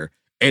Simulator,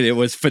 and it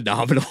was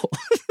phenomenal.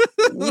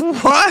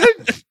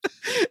 What?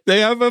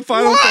 They have a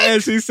Final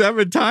Fantasy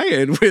 7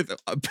 tie-in with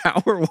a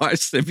Power Wash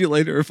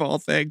Simulator of all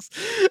things.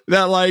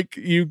 That like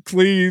you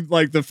clean,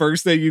 like the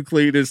first thing you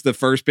clean is the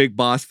first big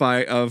boss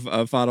fight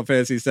of Final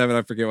Fantasy 7.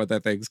 I forget what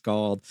that thing's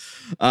called.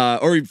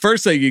 Or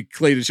first thing you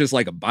clean is just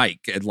like a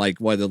bike and like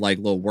one of the like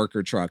little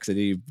worker trucks, and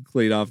you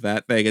clean off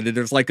that thing. And then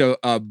there's like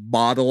a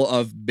model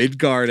of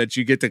Midgar that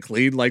you get to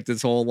clean, like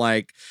this whole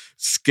like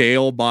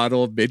scale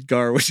model of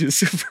Midgar, which is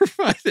super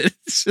fun.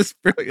 It's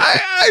just brilliant.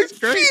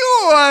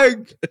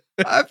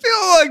 I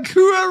feel like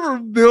whoever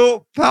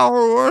built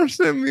Power Wash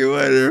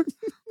Simulator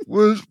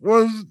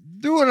was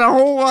doing a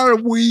whole lot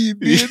of weed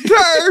the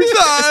entire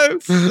time.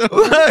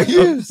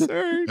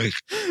 Absurd.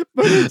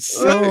 But it's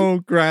so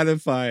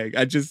gratifying.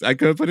 I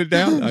couldn't put it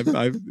down.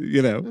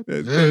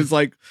 There's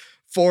like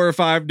 4 or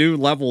 5 new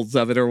levels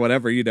of it or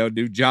whatever,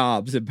 new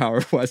jobs in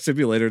Power Quest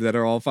Simulator that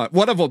are all fun.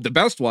 One of them, the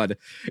best one,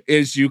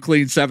 is you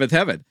clean Seventh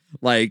Heaven.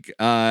 Like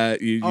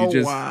like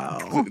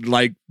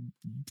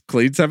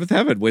clean Seventh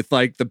Heaven with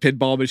like the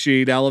pinball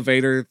machine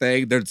elevator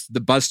thing. There's the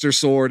Buster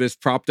sword is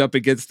propped up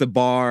against the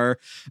bar.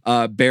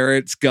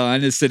 Barrett's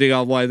gun is sitting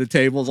on one of the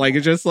tables. Like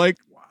it's just like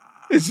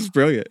it's just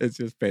brilliant. It's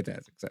just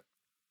fantastic. So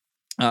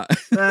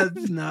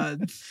that's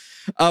nuts.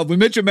 We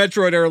mentioned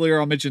Metroid earlier.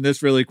 I'll mention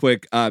this really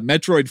quick.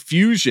 Metroid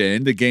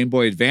Fusion, the Game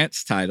Boy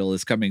Advance title,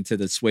 is coming to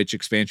the Switch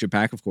expansion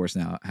pack. Of course,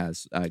 now it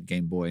has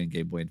Game Boy and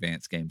Game Boy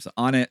Advance games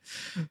on it.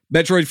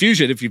 Metroid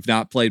Fusion, if you've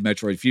not played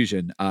Metroid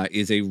Fusion,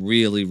 is a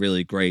really,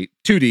 really great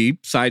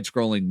 2D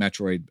side-scrolling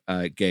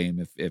Metroid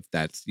game. If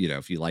that's,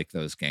 if you like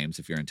those games,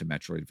 if you're into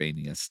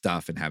Metroidvania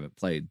stuff and haven't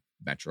played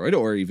Metroid,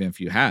 or even if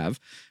you have,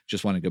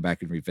 just want to go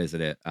back and revisit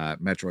it.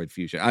 Metroid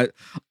Fusion.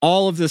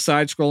 All of the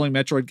side-scrolling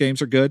Metroid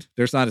games are good.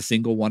 There's not a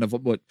single one of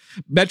them. But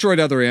Metroid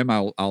Other M,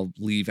 I'll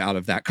leave out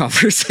of that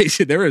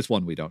conversation. There is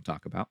one we don't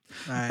talk about.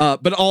 Right.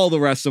 But all the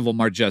rest of them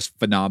are just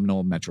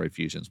phenomenal. Metroid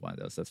Fusion is one of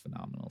those that's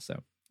phenomenal.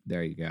 So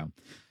there you go.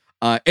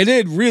 And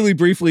then really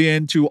briefly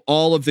into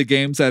all of the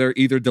games that are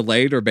either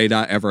delayed or may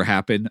not ever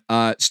happen.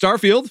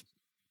 Starfield,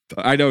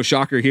 I know,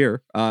 shocker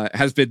here,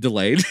 has been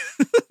delayed.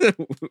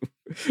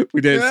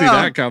 We didn't see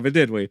that coming,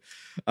 did we?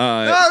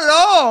 Not at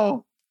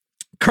all.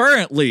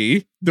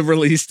 Currently, the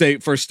release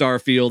date for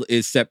Starfield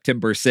is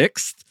September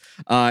 6th.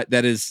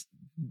 That is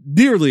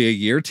nearly a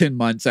year, 10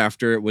 months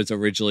after it was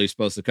originally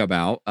supposed to come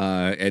out.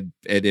 And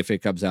if it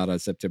comes out on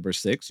September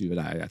 6th, you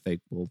and I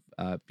think, will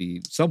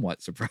be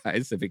somewhat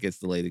surprised. If it gets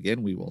delayed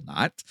again, we will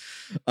not.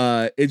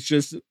 It's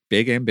just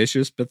big,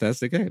 ambitious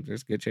Bethesda game.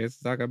 There's a good chance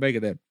it's not going to make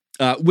it in.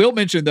 We'll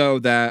mention, though,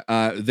 that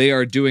they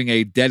are doing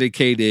a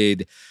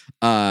dedicated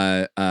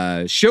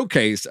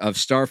showcase of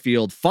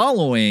Starfield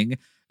following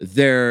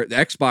their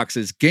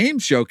Xbox's game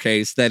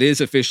showcase that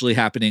is officially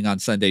happening on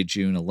Sunday,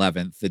 June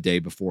 11th, the day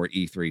before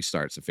E3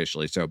 starts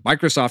officially. So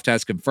Microsoft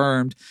has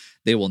confirmed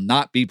they will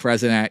not be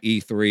present at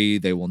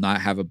E3. They will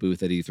not have a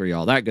booth at E3,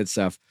 all that good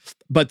stuff.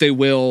 But they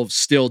will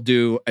still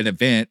do an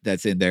event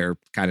that's in their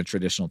kind of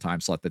traditional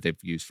time slot that they've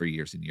used for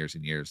years and years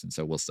and years. And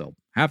so we'll still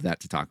have that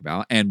to talk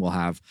about. And we'll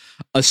have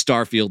a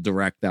Starfield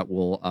Direct that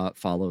will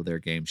follow their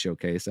game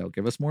showcase. That'll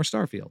give us more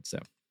Starfield. So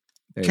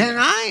can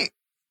I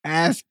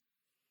ask?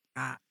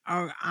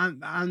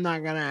 I'm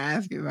not gonna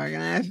ask you if I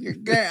can ask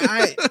you.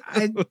 I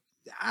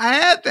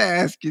have to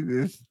ask you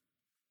this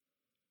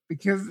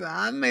because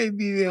I may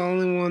be the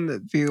only one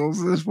that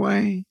feels this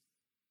way.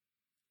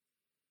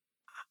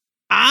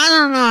 I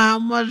don't know how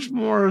much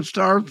more of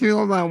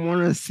Starfield I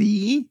want to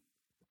see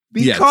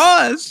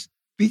because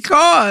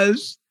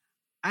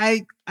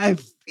I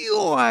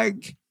feel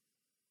like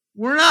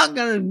we're not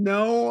gonna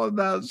know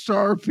about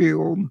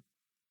Starfield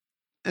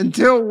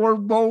until we're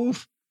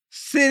both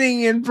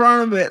sitting in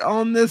front of it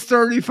on this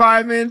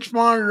 35-inch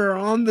monitor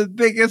on the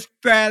biggest,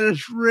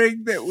 fattest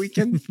rig that we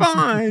can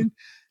find.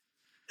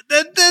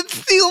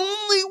 That's the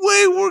only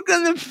way we're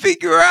going to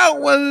figure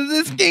out whether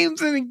this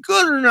game's any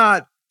good or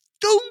not.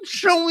 Don't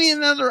show me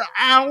another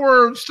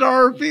hour of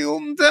Starfield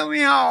and tell me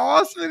how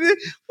awesome it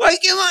is. Like,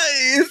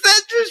 is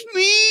that just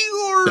me?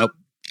 Or nope.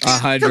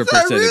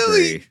 100%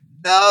 agree.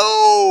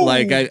 No,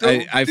 like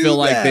I feel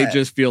like they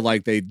just feel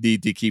like they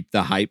need to keep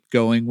the hype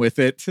going with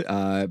it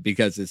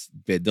because it's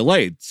been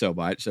delayed so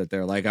much that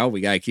they're like, oh, we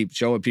gotta keep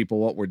showing people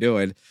what we're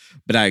doing.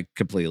 But I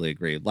completely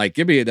agree. Like,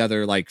 give me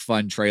another like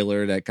fun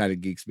trailer that kind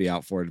of geeks me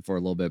out for it for a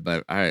little bit.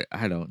 But I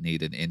don't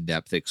need an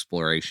in-depth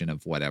exploration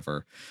of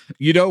whatever.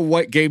 You know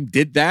what game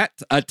did that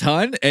a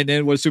ton and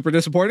then was super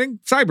disappointing?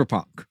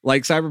 Cyberpunk.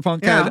 Like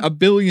Cyberpunk had a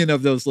billion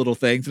of those little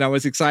things, and I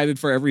was excited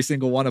for every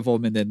single one of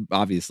them. And then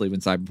obviously when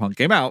Cyberpunk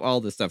came out,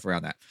 all this stuff around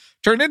that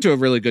turned into a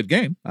really good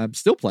game. I'm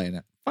still playing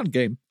it. Fun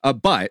game.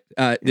 But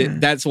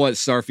that's what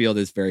Starfield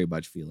is very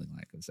much feeling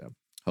like. And so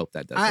hope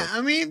that does. I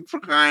mean, for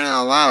crying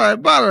out loud, I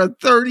bought a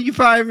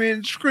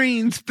 35-inch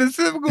screen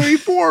specifically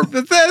for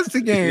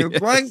Bethesda games.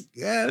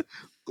 Yes.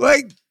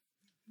 Like,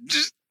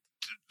 just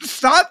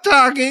stop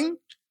talking.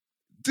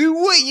 Do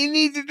what you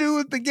need to do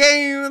with the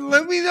game and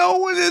let me know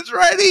when it's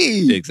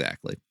ready.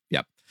 Exactly.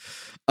 Yep.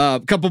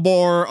 A couple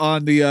more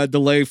on the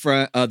delay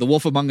front. The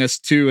Wolf Among Us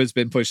 2 has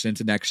been pushed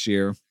into next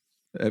year.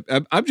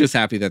 I'm just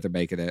happy that they're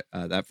making it.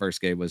 That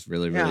first game was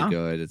really, really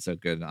good. It's so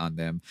good on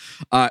them.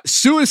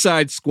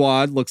 Suicide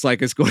Squad looks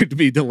like it's going to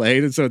be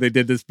delayed. And so they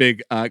did this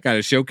big kind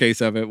of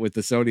showcase of it with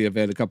the Sony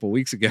event a couple of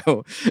weeks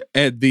ago.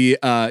 And the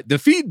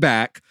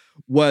feedback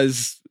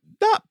was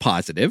not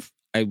positive,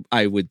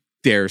 I would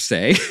dare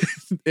say,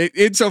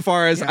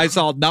 insofar as I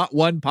saw not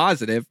one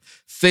positive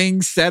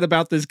thing said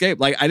about this game.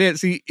 Like, I didn't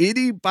see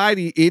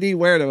anybody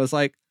anywhere that was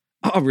like,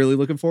 oh, I'm really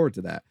looking forward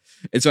to that.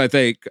 And so I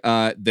think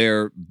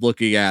they're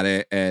looking at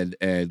it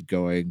and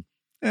going,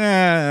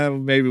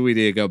 maybe we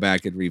need to go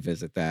back and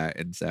revisit that.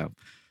 And so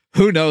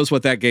who knows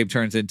what that game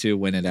turns into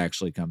when it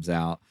actually comes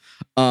out.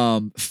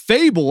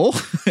 Fable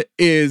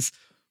is,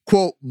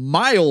 quote,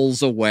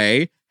 miles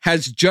away,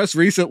 has just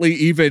recently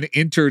even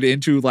entered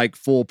into like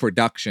full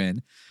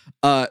production.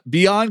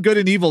 Beyond Good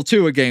and Evil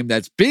 2, a game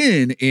that's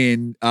been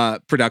in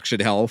production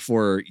hell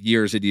for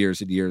years and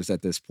years and years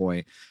at this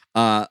point,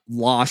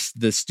 lost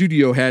the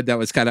studio head that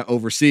was kind of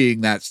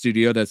overseeing that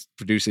studio that's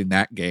producing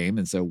that game.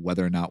 And so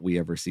whether or not we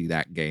ever see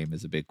that game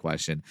is a big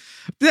question.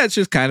 That's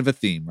just kind of a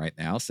theme right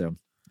now. So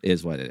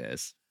is what it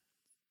is.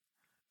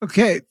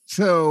 Okay,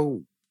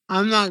 so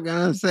I'm not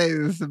going to say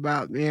this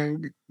about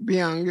Beyond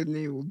Good and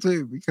Evil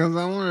 2 because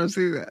I want to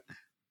see that.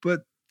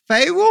 But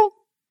Fable,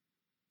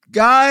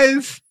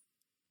 guys,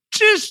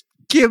 just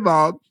give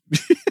up.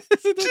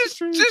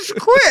 just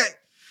quit.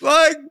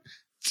 Like,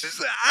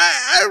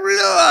 I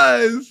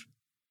realize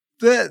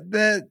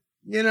that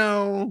you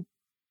know,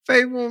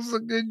 Fable's a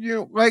good,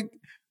 like,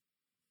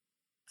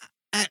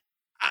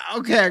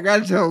 okay, I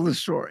got to tell the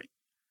story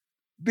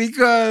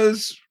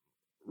because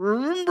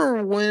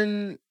remember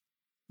when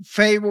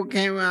Fable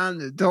came out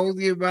and it told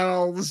you about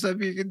all the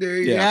stuff you could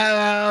do. You have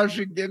a house,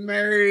 you get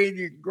married,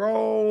 you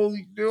grow,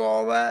 you do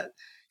all that.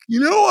 You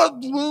know what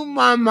blew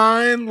my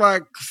mind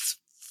like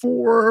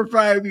 4 or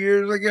 5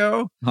 years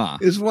ago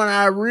is when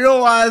I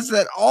realized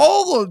that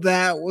all of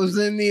that was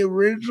in the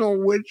original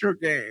Witcher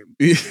game.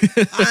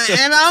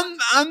 And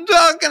I'm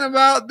talking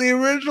about the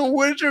original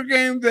Witcher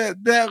game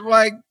that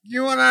like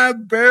you and I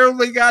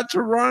barely got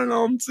to run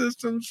on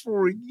systems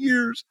for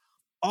years.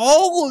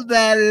 All of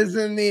that is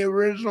in the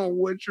original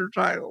Witcher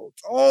title.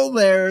 It's all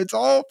there. It's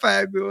all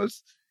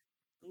fabulous.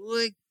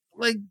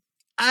 Like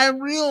I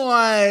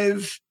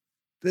realize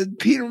that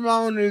Peter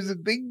Molyneux is a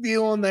big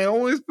deal, and they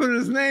always put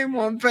his name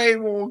on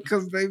Fable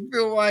because they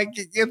feel like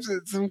it gives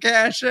it some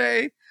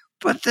cachet.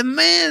 But the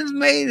man's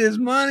made his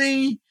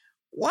money.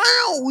 Why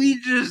don't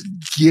we just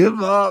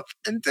give up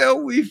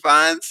until we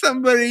find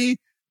somebody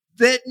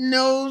that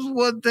knows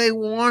what they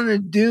want to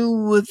do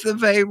with the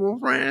Fable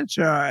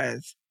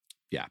franchise?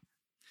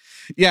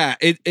 Yeah,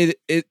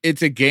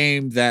 it's a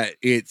game that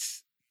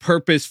its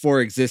purpose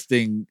for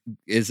existing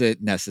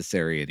isn't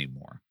necessary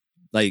anymore.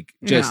 Like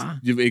just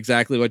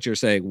exactly what you're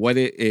saying. What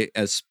it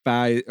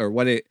aspires or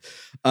what it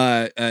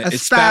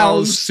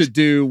espoused to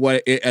do,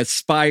 what it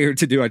aspired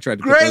to do. I tried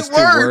to put those two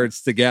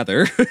words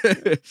together.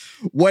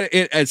 What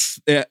it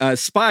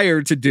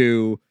aspired to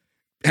do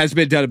has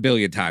been done a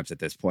billion times at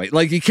this point.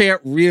 Like you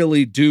can't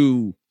really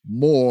do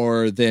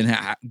more than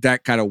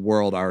that kind of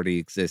world already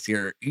exists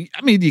here.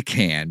 I mean, you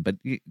can, but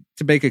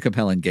to make a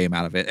compelling game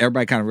out of it,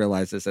 everybody kind of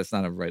realizes that's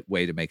not a right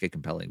way to make a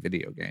compelling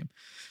video game.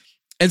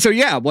 And so,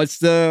 yeah, what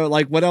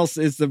else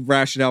is the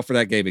rationale for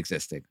that game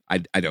existing? I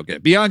don't get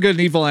it. Beyond Good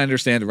and Evil, I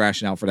understand the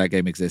rationale for that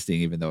game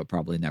existing, even though it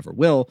probably never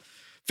will.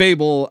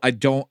 Fable, I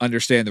don't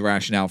understand the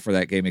rationale for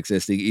that game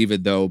existing,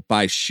 even though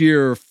by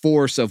sheer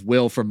force of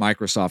will from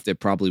Microsoft, it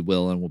probably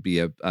will and will be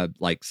a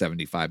like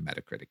 75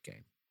 Metacritic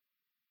game.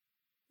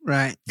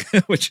 Right.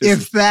 Which is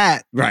if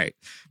that. Right.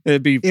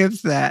 It'd be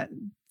if that.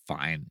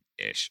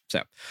 Fine-ish.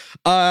 So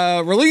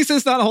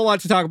releases, not a whole lot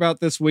to talk about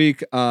this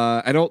week.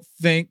 I don't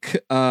think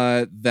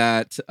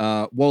that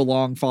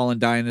Wolong Fallen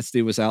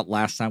Dynasty was out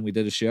last time we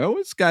did a show.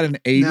 It's got an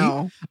 80.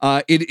 No.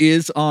 It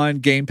is on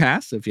Game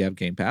Pass. So if you have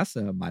Game Pass,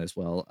 might as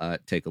well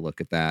take a look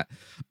at that.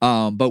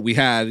 But we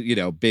had,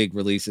 big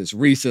releases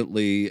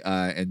recently,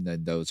 and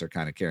then those are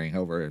kind of carrying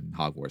over, and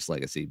Hogwarts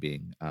Legacy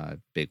being a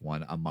big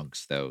one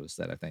amongst those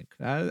that I think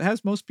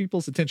has most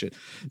people's attention.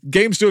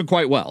 Game's doing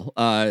quite well.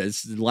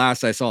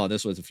 Last I saw,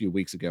 this was a few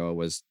weeks ago, it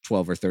was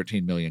 12 or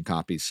 13 million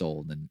copies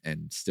sold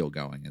and still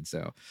going. And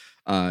so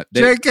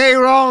J.K.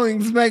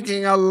 Rowling's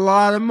making a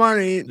lot of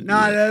money,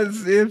 not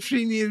as if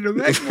she needed to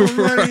make more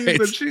money, right.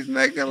 But she's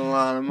making a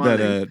lot of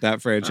money.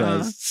 That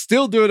franchise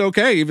still doing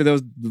okay, even though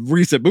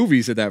recent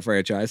movies in that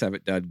franchise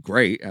haven't done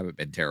great, haven't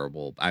been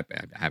terrible. I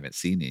haven't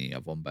seen any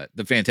of them, but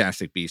the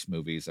Fantastic Beasts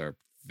movies are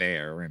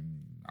there and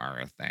are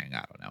a thing.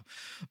 I don't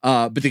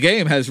know. But the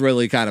game has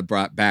really kind of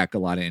brought back a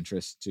lot of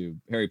interest to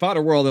Harry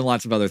Potter world and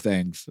lots of other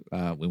things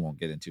we won't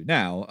get into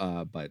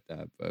now, but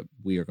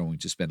we are going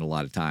to spend a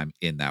lot of time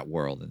in that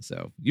world. And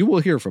so you will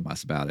hear from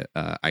us about it.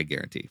 I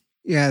guarantee.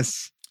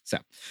 Yes. So,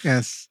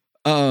 yes.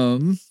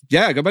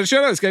 Yeah, go by the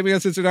show notes,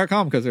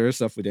 GamingUncensored.com, because there is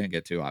stuff we didn't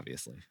get to,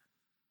 obviously.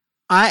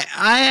 I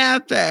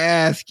have to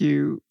ask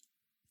you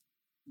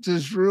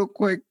just real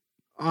quick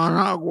on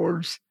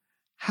Hogwarts.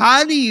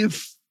 How do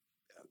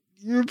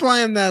you're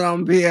playing that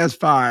on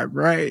PS5,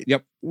 right?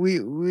 Yep. We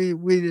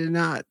did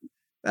not.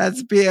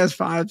 That's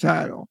PS5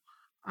 title.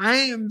 I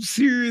am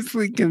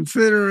seriously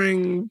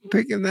considering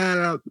picking that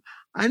up.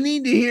 I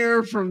need to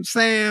hear from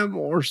Sam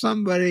or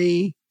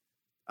somebody.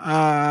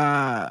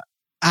 How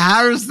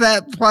does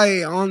that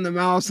play on the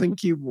mouse and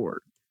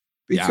keyboard?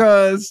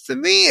 Because to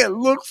me, it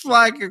looks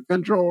like a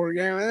controller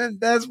game. And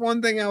that's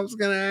one thing I was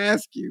going to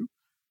ask you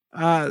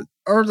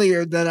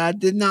earlier that I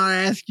did not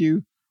ask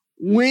you.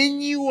 When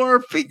you are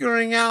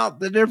figuring out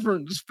the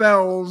different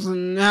spells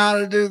and how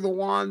to do the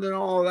wand and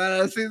all that,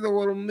 I see the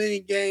little mini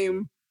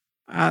game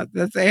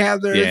that they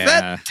have there. Yeah. Is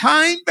that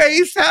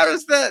time-based? How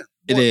does that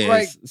It is.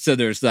 Like, So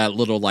there's that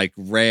little like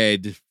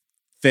red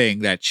thing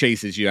that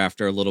chases you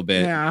after a little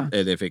bit. Yeah.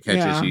 And if it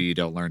catches you, you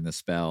don't learn the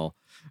spell,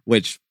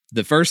 which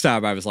the first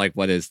time I was like,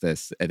 what is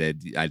this? And then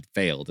I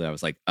failed. And I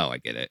was like, oh, I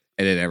get it.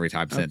 And then every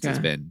time since it's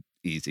been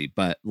easy.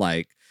 But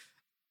like,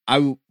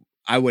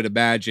 I would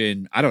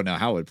imagine, I don't know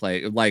how it would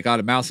play, like on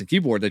a mouse and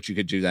keyboard, that you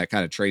could do that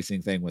kind of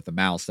tracing thing with the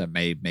mouse that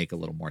may make a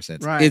little more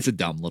sense. Right. It's a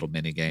dumb little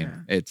mini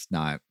game. Yeah. It's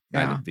not,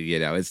 Yeah.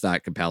 it's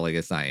not compelling.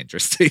 It's not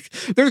interesting.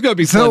 There's going to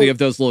be plenty of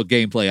those little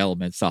gameplay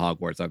elements to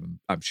Hogwarts,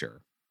 I'm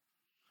sure.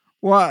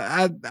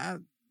 Well,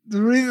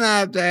 the reason I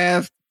have to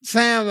ask,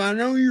 Sam, I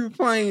know you were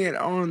playing it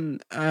on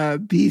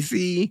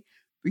PC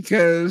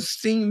because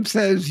Steam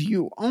says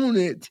you own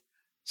it.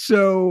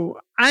 So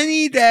I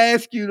need to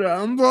ask you to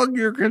unplug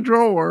your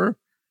controller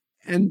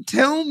and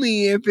tell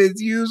me if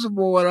it's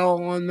usable at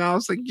all on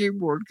mouse and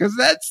keyboard, because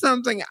that's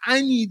something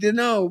I need to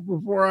know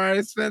before I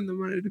spend the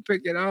money to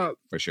pick it up.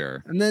 For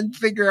sure. And then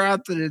figure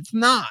out that it's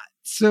not.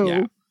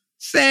 So,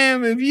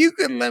 Sam, if you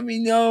could let me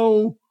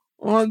know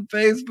on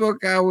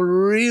Facebook, I would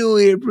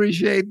really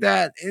appreciate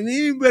that. And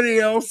anybody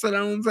else that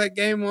owns that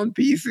game on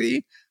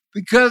PC,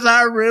 because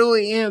I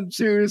really am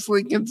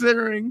seriously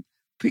considering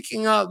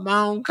picking up my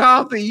own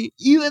copy,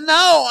 even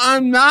though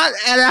I'm not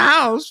at a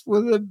house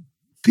with a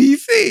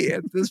PC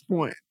at this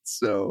point.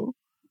 So,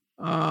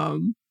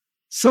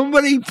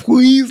 somebody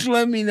please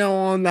let me know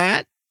on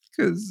that,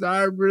 because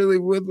I really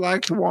would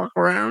like to walk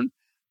around.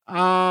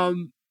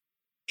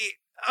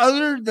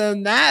 Other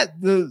than that,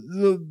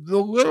 the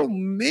little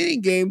mini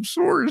games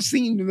sort of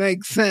seem to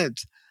make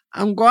sense.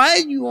 I'm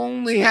glad you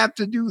only have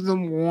to do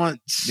them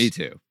once. Me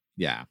too.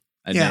 Yeah.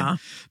 And then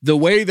the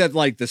way that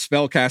like the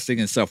spell casting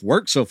and stuff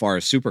works so far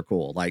is super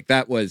cool. Like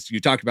that was, you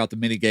talked about the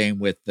mini game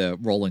with the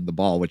rolling the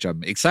ball, which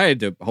I'm excited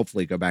to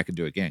hopefully go back and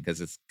do again,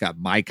 because it's got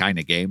my kind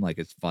of game. Like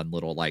it's fun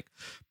little like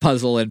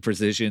puzzle and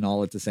precision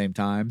all at the same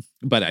time.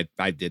 But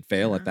I did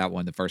fail at that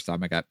one the first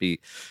time I got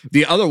beat.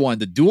 The other one,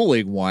 the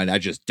dueling one, I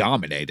just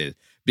dominated.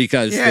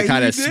 Because the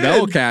kind of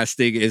spell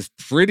casting is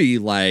pretty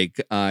like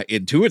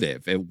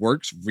intuitive. It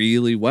works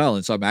really well.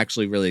 And so I'm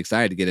actually really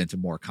excited to get into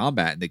more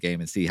combat in the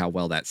game and see how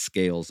well that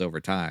scales over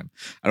time.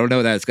 I don't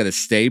know that it's going to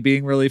stay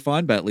being really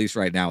fun, but at least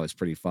right now it's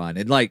pretty fun.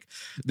 And like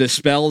the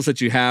spells that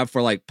you have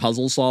for like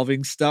puzzle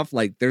solving stuff,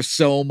 like there's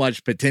so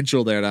much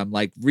potential there that I'm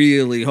like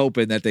really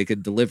hoping that they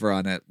can deliver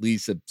on at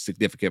least a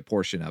significant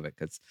portion of it.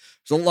 Because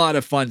there's a lot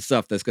of fun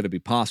stuff that's going to be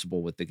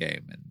possible with the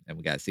game. And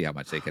we got to see how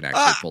much they can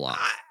actually pull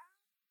off.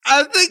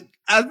 I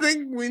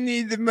think we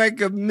need to make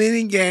a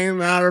mini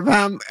game out of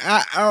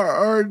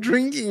or a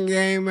drinking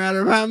game out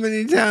of how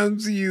many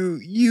times you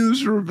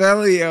use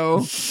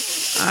Revelio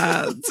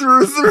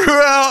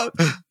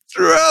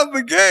throughout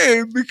the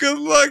game, because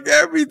like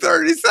every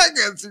 30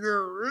 seconds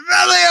you're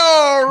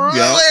Revelio.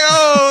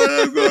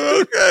 And I'm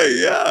going,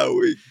 okay, yeah,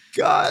 we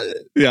got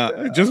it.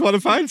 Yeah, just want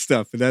to find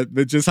stuff, and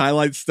that just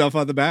highlights stuff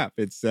on the map.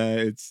 It's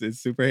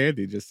super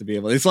handy just to be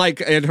able. It's like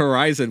in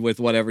Horizon with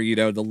whatever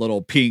the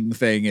little ping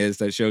thing is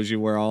that shows you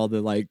where all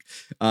the like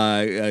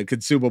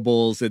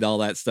consumables and all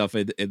that stuff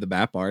in the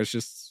map are. It's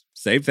just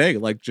same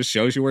thing. Like just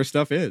shows you where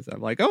stuff is.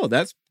 I'm like, oh,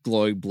 that's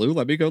glowing blue.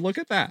 Let me go look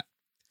at that.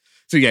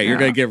 So yeah, you're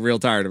gonna get real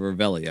tired of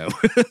Revelio.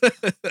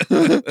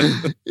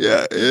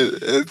 Yeah,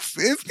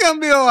 it's gonna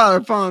be a lot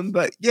of fun.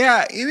 But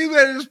yeah,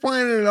 anybody that's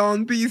playing it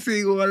on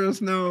PC, let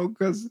us know,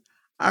 because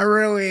I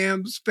really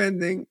am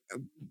thinking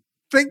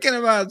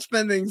about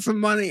spending some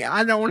money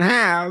I don't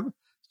have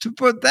to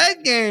put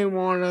that game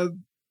on a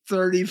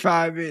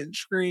 35-inch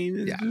screen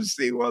and just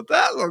see what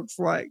that looks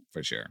like.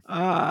 For sure.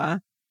 Because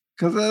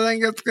I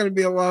think it's gonna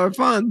be a lot of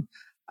fun.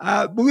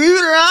 Believe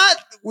it or not,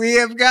 we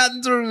have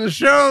gotten through the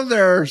show.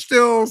 There are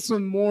still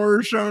some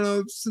more show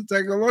notes to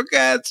take a look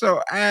at.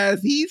 So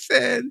as he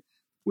said,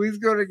 please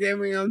go to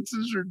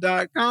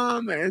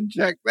gaminguncensored.com and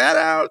check that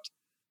out.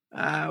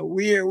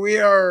 We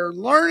are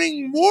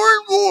learning more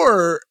and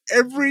more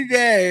every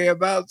day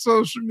about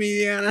social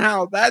media and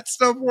how that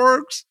stuff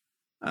works.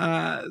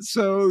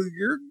 So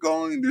you're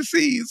going to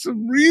see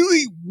some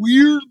really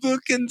weird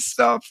looking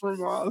stuff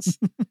from us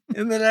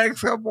in the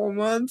next couple of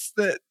months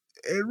that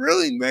it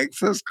really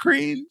makes us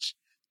cringe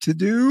to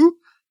do,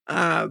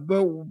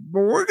 but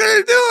we're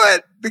gonna do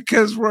it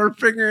because we're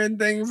figuring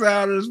things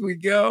out as we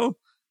go.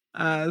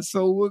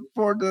 So look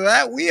forward to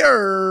that. We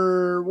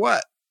are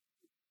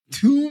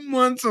 3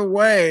 months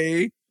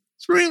away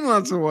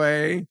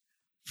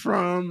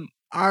from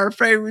our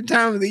favorite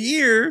time of the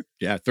year.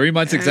 Yeah, 3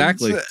 months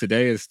exactly.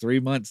 Today is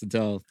 3 months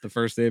until the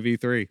first day of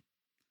E3.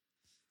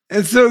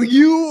 And so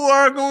you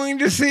are going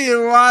to see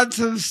lots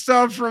of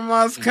stuff from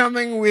us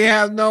coming. We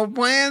have no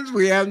plans.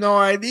 We have no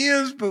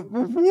ideas. But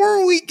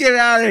before we get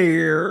out of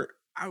here,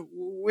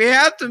 we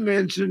have to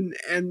mention,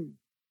 and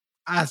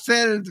I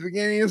said at the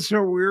beginning of the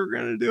show we were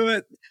going to do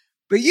it,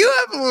 but you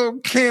have a little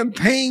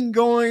campaign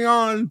going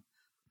on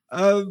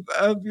of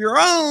your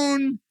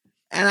own.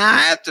 And I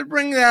have to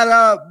bring that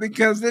up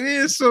because it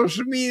is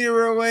social media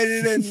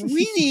related, and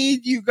we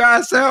need you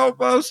guys to help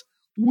us.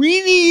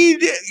 We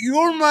need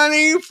your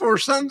money for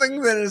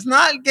something that is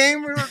not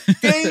game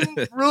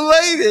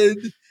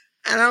related.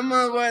 and I'm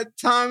going to let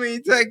Tommy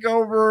take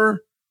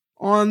over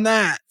on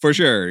that. For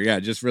sure.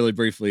 Yeah, just really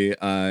briefly,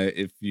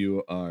 if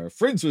you are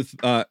friends with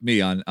me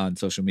on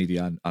social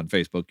media on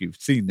Facebook, you've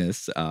seen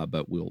this,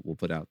 but we'll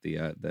put out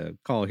the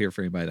call here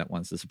for anybody that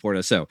wants to support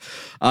us. So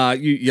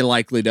you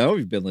likely know,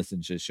 you've been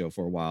listening to this show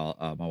for a while.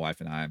 My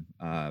wife and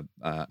I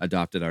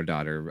adopted our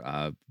daughter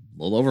a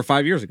little over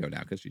 5 years ago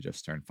now, because she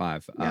just turned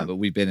 5. But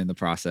we've been in the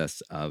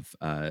process of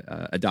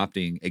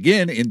adopting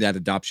again. In that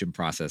adoption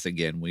process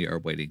again, we are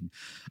waiting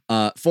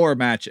for a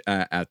match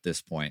at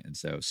this point, and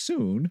so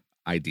soon,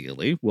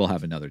 ideally, we'll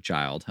have another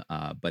child,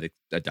 but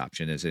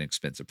adoption is an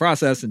expensive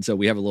process. And so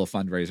we have a little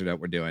fundraiser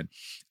that we're doing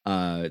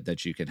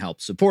that you can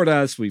help support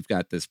us. We've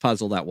got this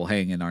puzzle that will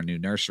hang in our new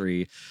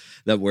nursery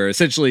that we're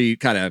essentially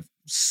kind of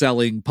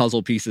selling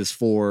puzzle pieces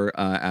for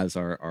as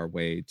our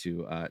way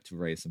to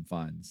raise some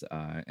funds.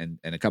 And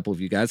a couple of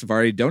you guys have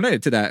already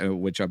donated to that,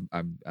 which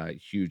I'm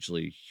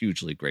hugely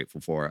grateful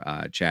for.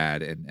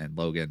 Chad and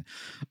Logan,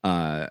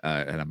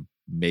 and I'm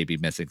maybe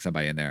missing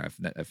somebody in there.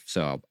 If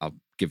so, I'll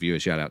give you a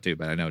shout out too.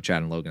 But I know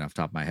Chad and Logan off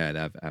the top of my head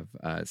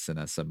have sent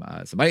us some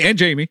money, and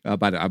Jamie.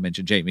 But I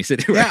mentioned Jamie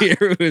sitting right here,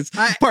 who is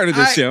part of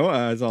this show.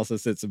 Has also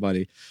sent some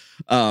money.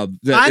 I'm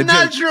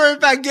not sure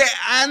if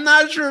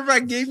I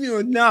gave you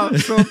enough.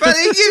 So if I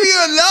didn't give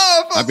you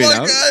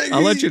enough,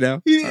 I'll let you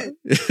know. He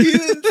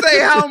didn't say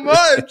how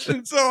much,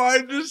 and so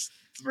I just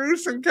threw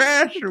some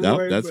cash away.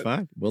 No, that's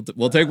fine.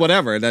 We'll take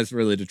whatever, and that's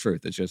really the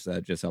truth. It's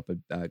just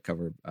helping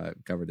cover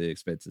the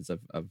expenses of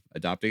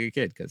adopting a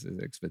kid, because it's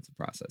an expensive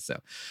process. So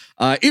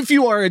if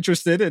you are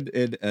interested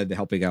in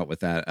helping out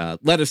with that,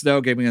 let us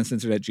know,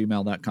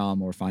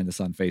 gaminguncensored@gmail.com, or find us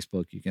on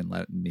Facebook. You can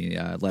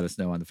let us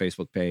know on the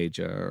Facebook page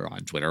or on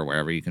Twitter,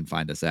 wherever you can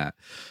find us at.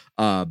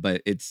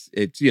 But it's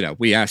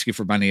we ask you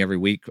for money every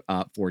week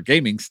for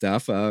gaming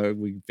stuff.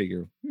 We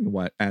figure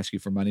ask you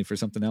for money for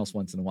something else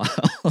once in a while.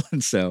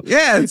 And so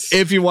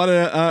if you want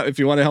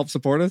to help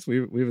support us,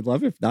 we would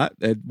love it. If not,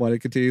 and want to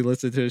continue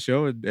listening to the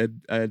show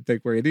and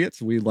think we're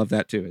idiots, we love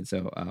that too. And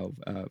so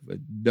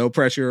no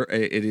pressure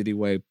in any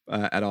way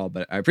at all.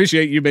 But I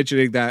appreciate you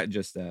mentioning that, and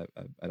just an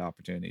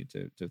opportunity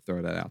to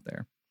throw that out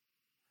there.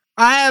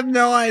 I have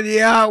no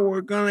idea how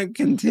we're going to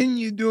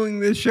continue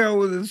doing this show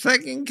with a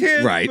second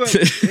kid. Right. But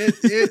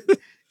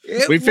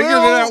we figured it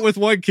out with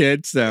one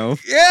kid, so.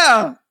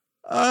 Yeah.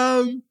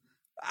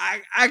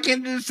 I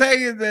can just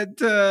say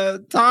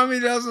that Tommy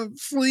doesn't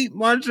sleep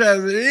much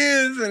as it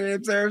is, and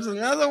if there's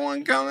another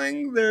one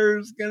coming,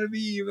 there's going to be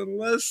even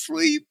less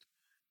sleep.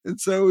 And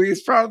so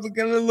he's probably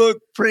going to look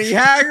pretty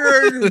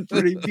haggard and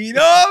pretty beat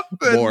up.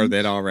 More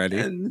than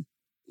already.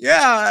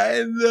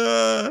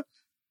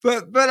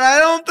 But I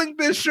don't think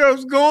this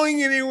show's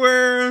going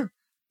anywhere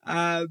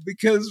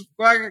because,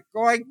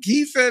 like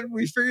he said,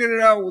 we figured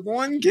it out with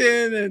one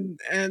kid,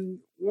 and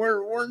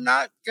we're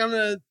not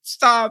gonna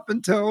stop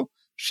until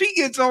she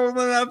gets old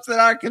enough that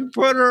I can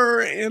put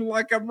her in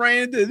like a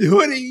branded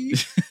hoodie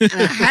and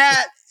a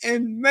hat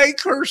and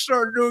make her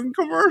start doing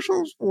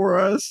commercials for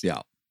us.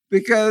 Yeah.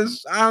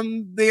 Because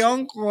I'm the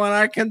uncle and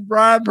I can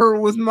bribe her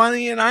with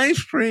money and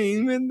ice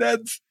cream, and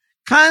that's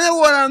kind of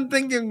what I'm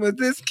thinking with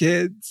this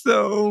kid.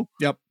 So,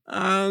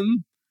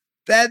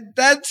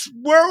 that's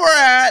where we're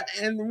at,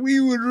 and we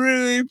would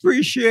really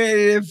appreciate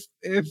it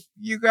if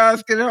you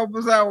guys could help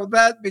us out with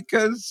that,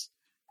 because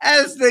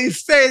as they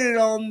stated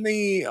on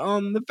the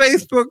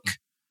Facebook,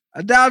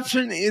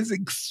 adoption is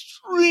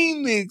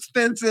extremely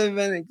expensive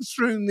and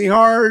extremely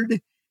hard.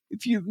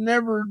 If you've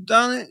never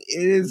done it,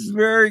 it is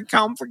very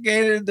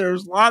complicated.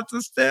 There's lots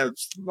of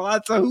steps,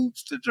 lots of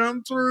hoops to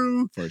jump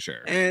through. For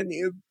sure. And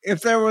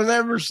if there was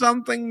ever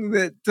something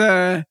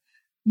that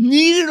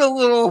needed a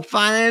little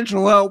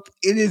financial help,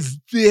 it is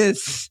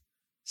this.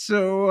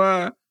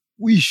 So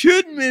we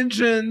should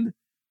mention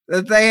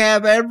that they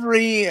have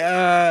every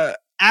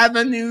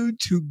avenue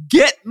to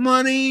get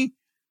money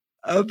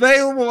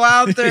available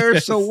out there.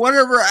 Yes. So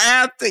whatever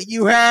app that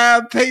you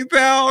have,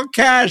 PayPal,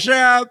 Cash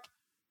App,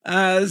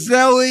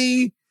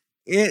 Zelle,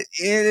 it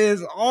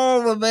is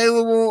all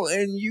available,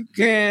 and you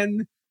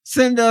can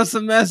send us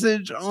a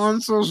message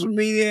on social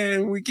media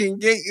and we can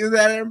get you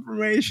that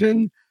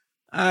information.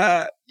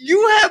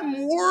 You have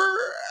more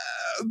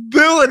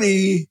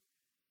ability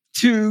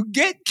to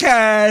get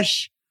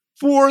cash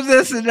for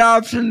this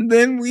adoption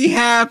than we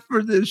have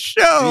for this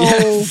show.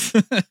 Yes.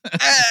 And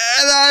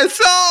I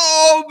saw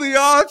all the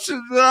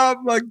options and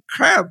I'm like,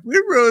 crap, we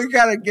really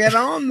got to get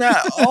on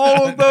that,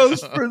 all of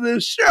those for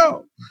this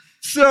show.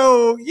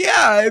 So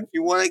yeah, if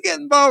you want to get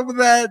involved with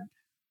that,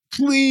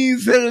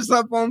 please hit us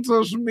up on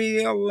social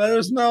media. Let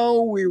us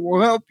know. We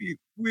will help you.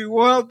 We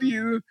will help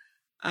you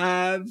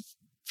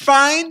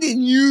find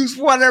and use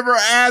whatever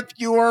app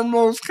you are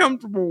most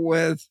comfortable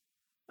with.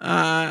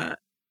 And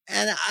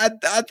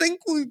I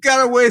think we've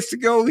got a ways to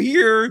go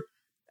here.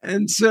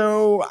 And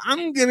so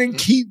I'm going to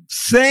keep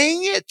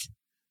saying it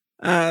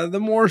the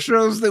more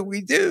shows that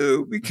we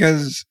do,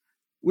 because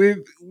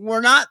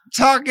we're not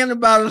talking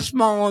about a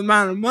small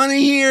amount of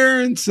money here.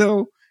 And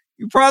so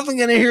you're probably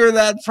going to hear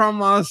that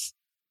from us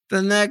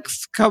the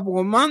next couple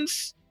of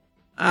months.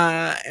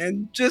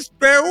 And just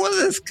bear with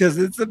us because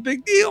it's a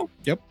big deal.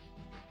 Yep.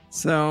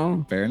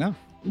 So, fair enough.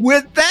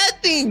 With that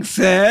being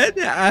said,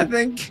 I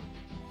think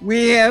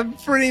we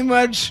have pretty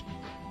much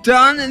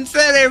done and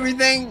said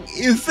everything.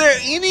 Is there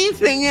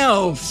anything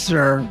else,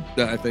 sir?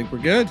 I think we're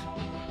good.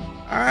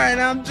 All right,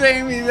 I'm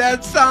Jamie.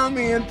 That's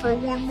Tommy. And for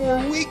one more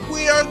week,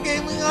 we are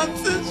Gaming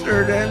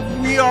Uncensored,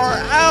 and we are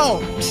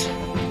out.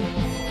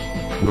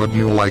 Would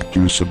you like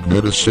to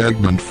submit a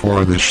segment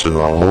for the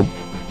show?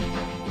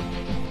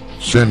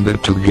 Send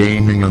it to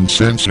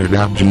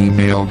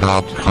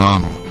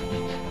gaminguncensored@gmail.com.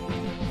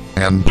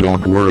 And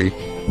don't worry,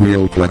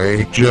 we'll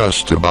play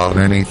just about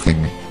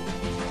anything.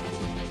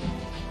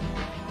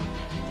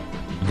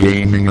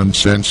 Gaming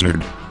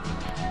Uncensored.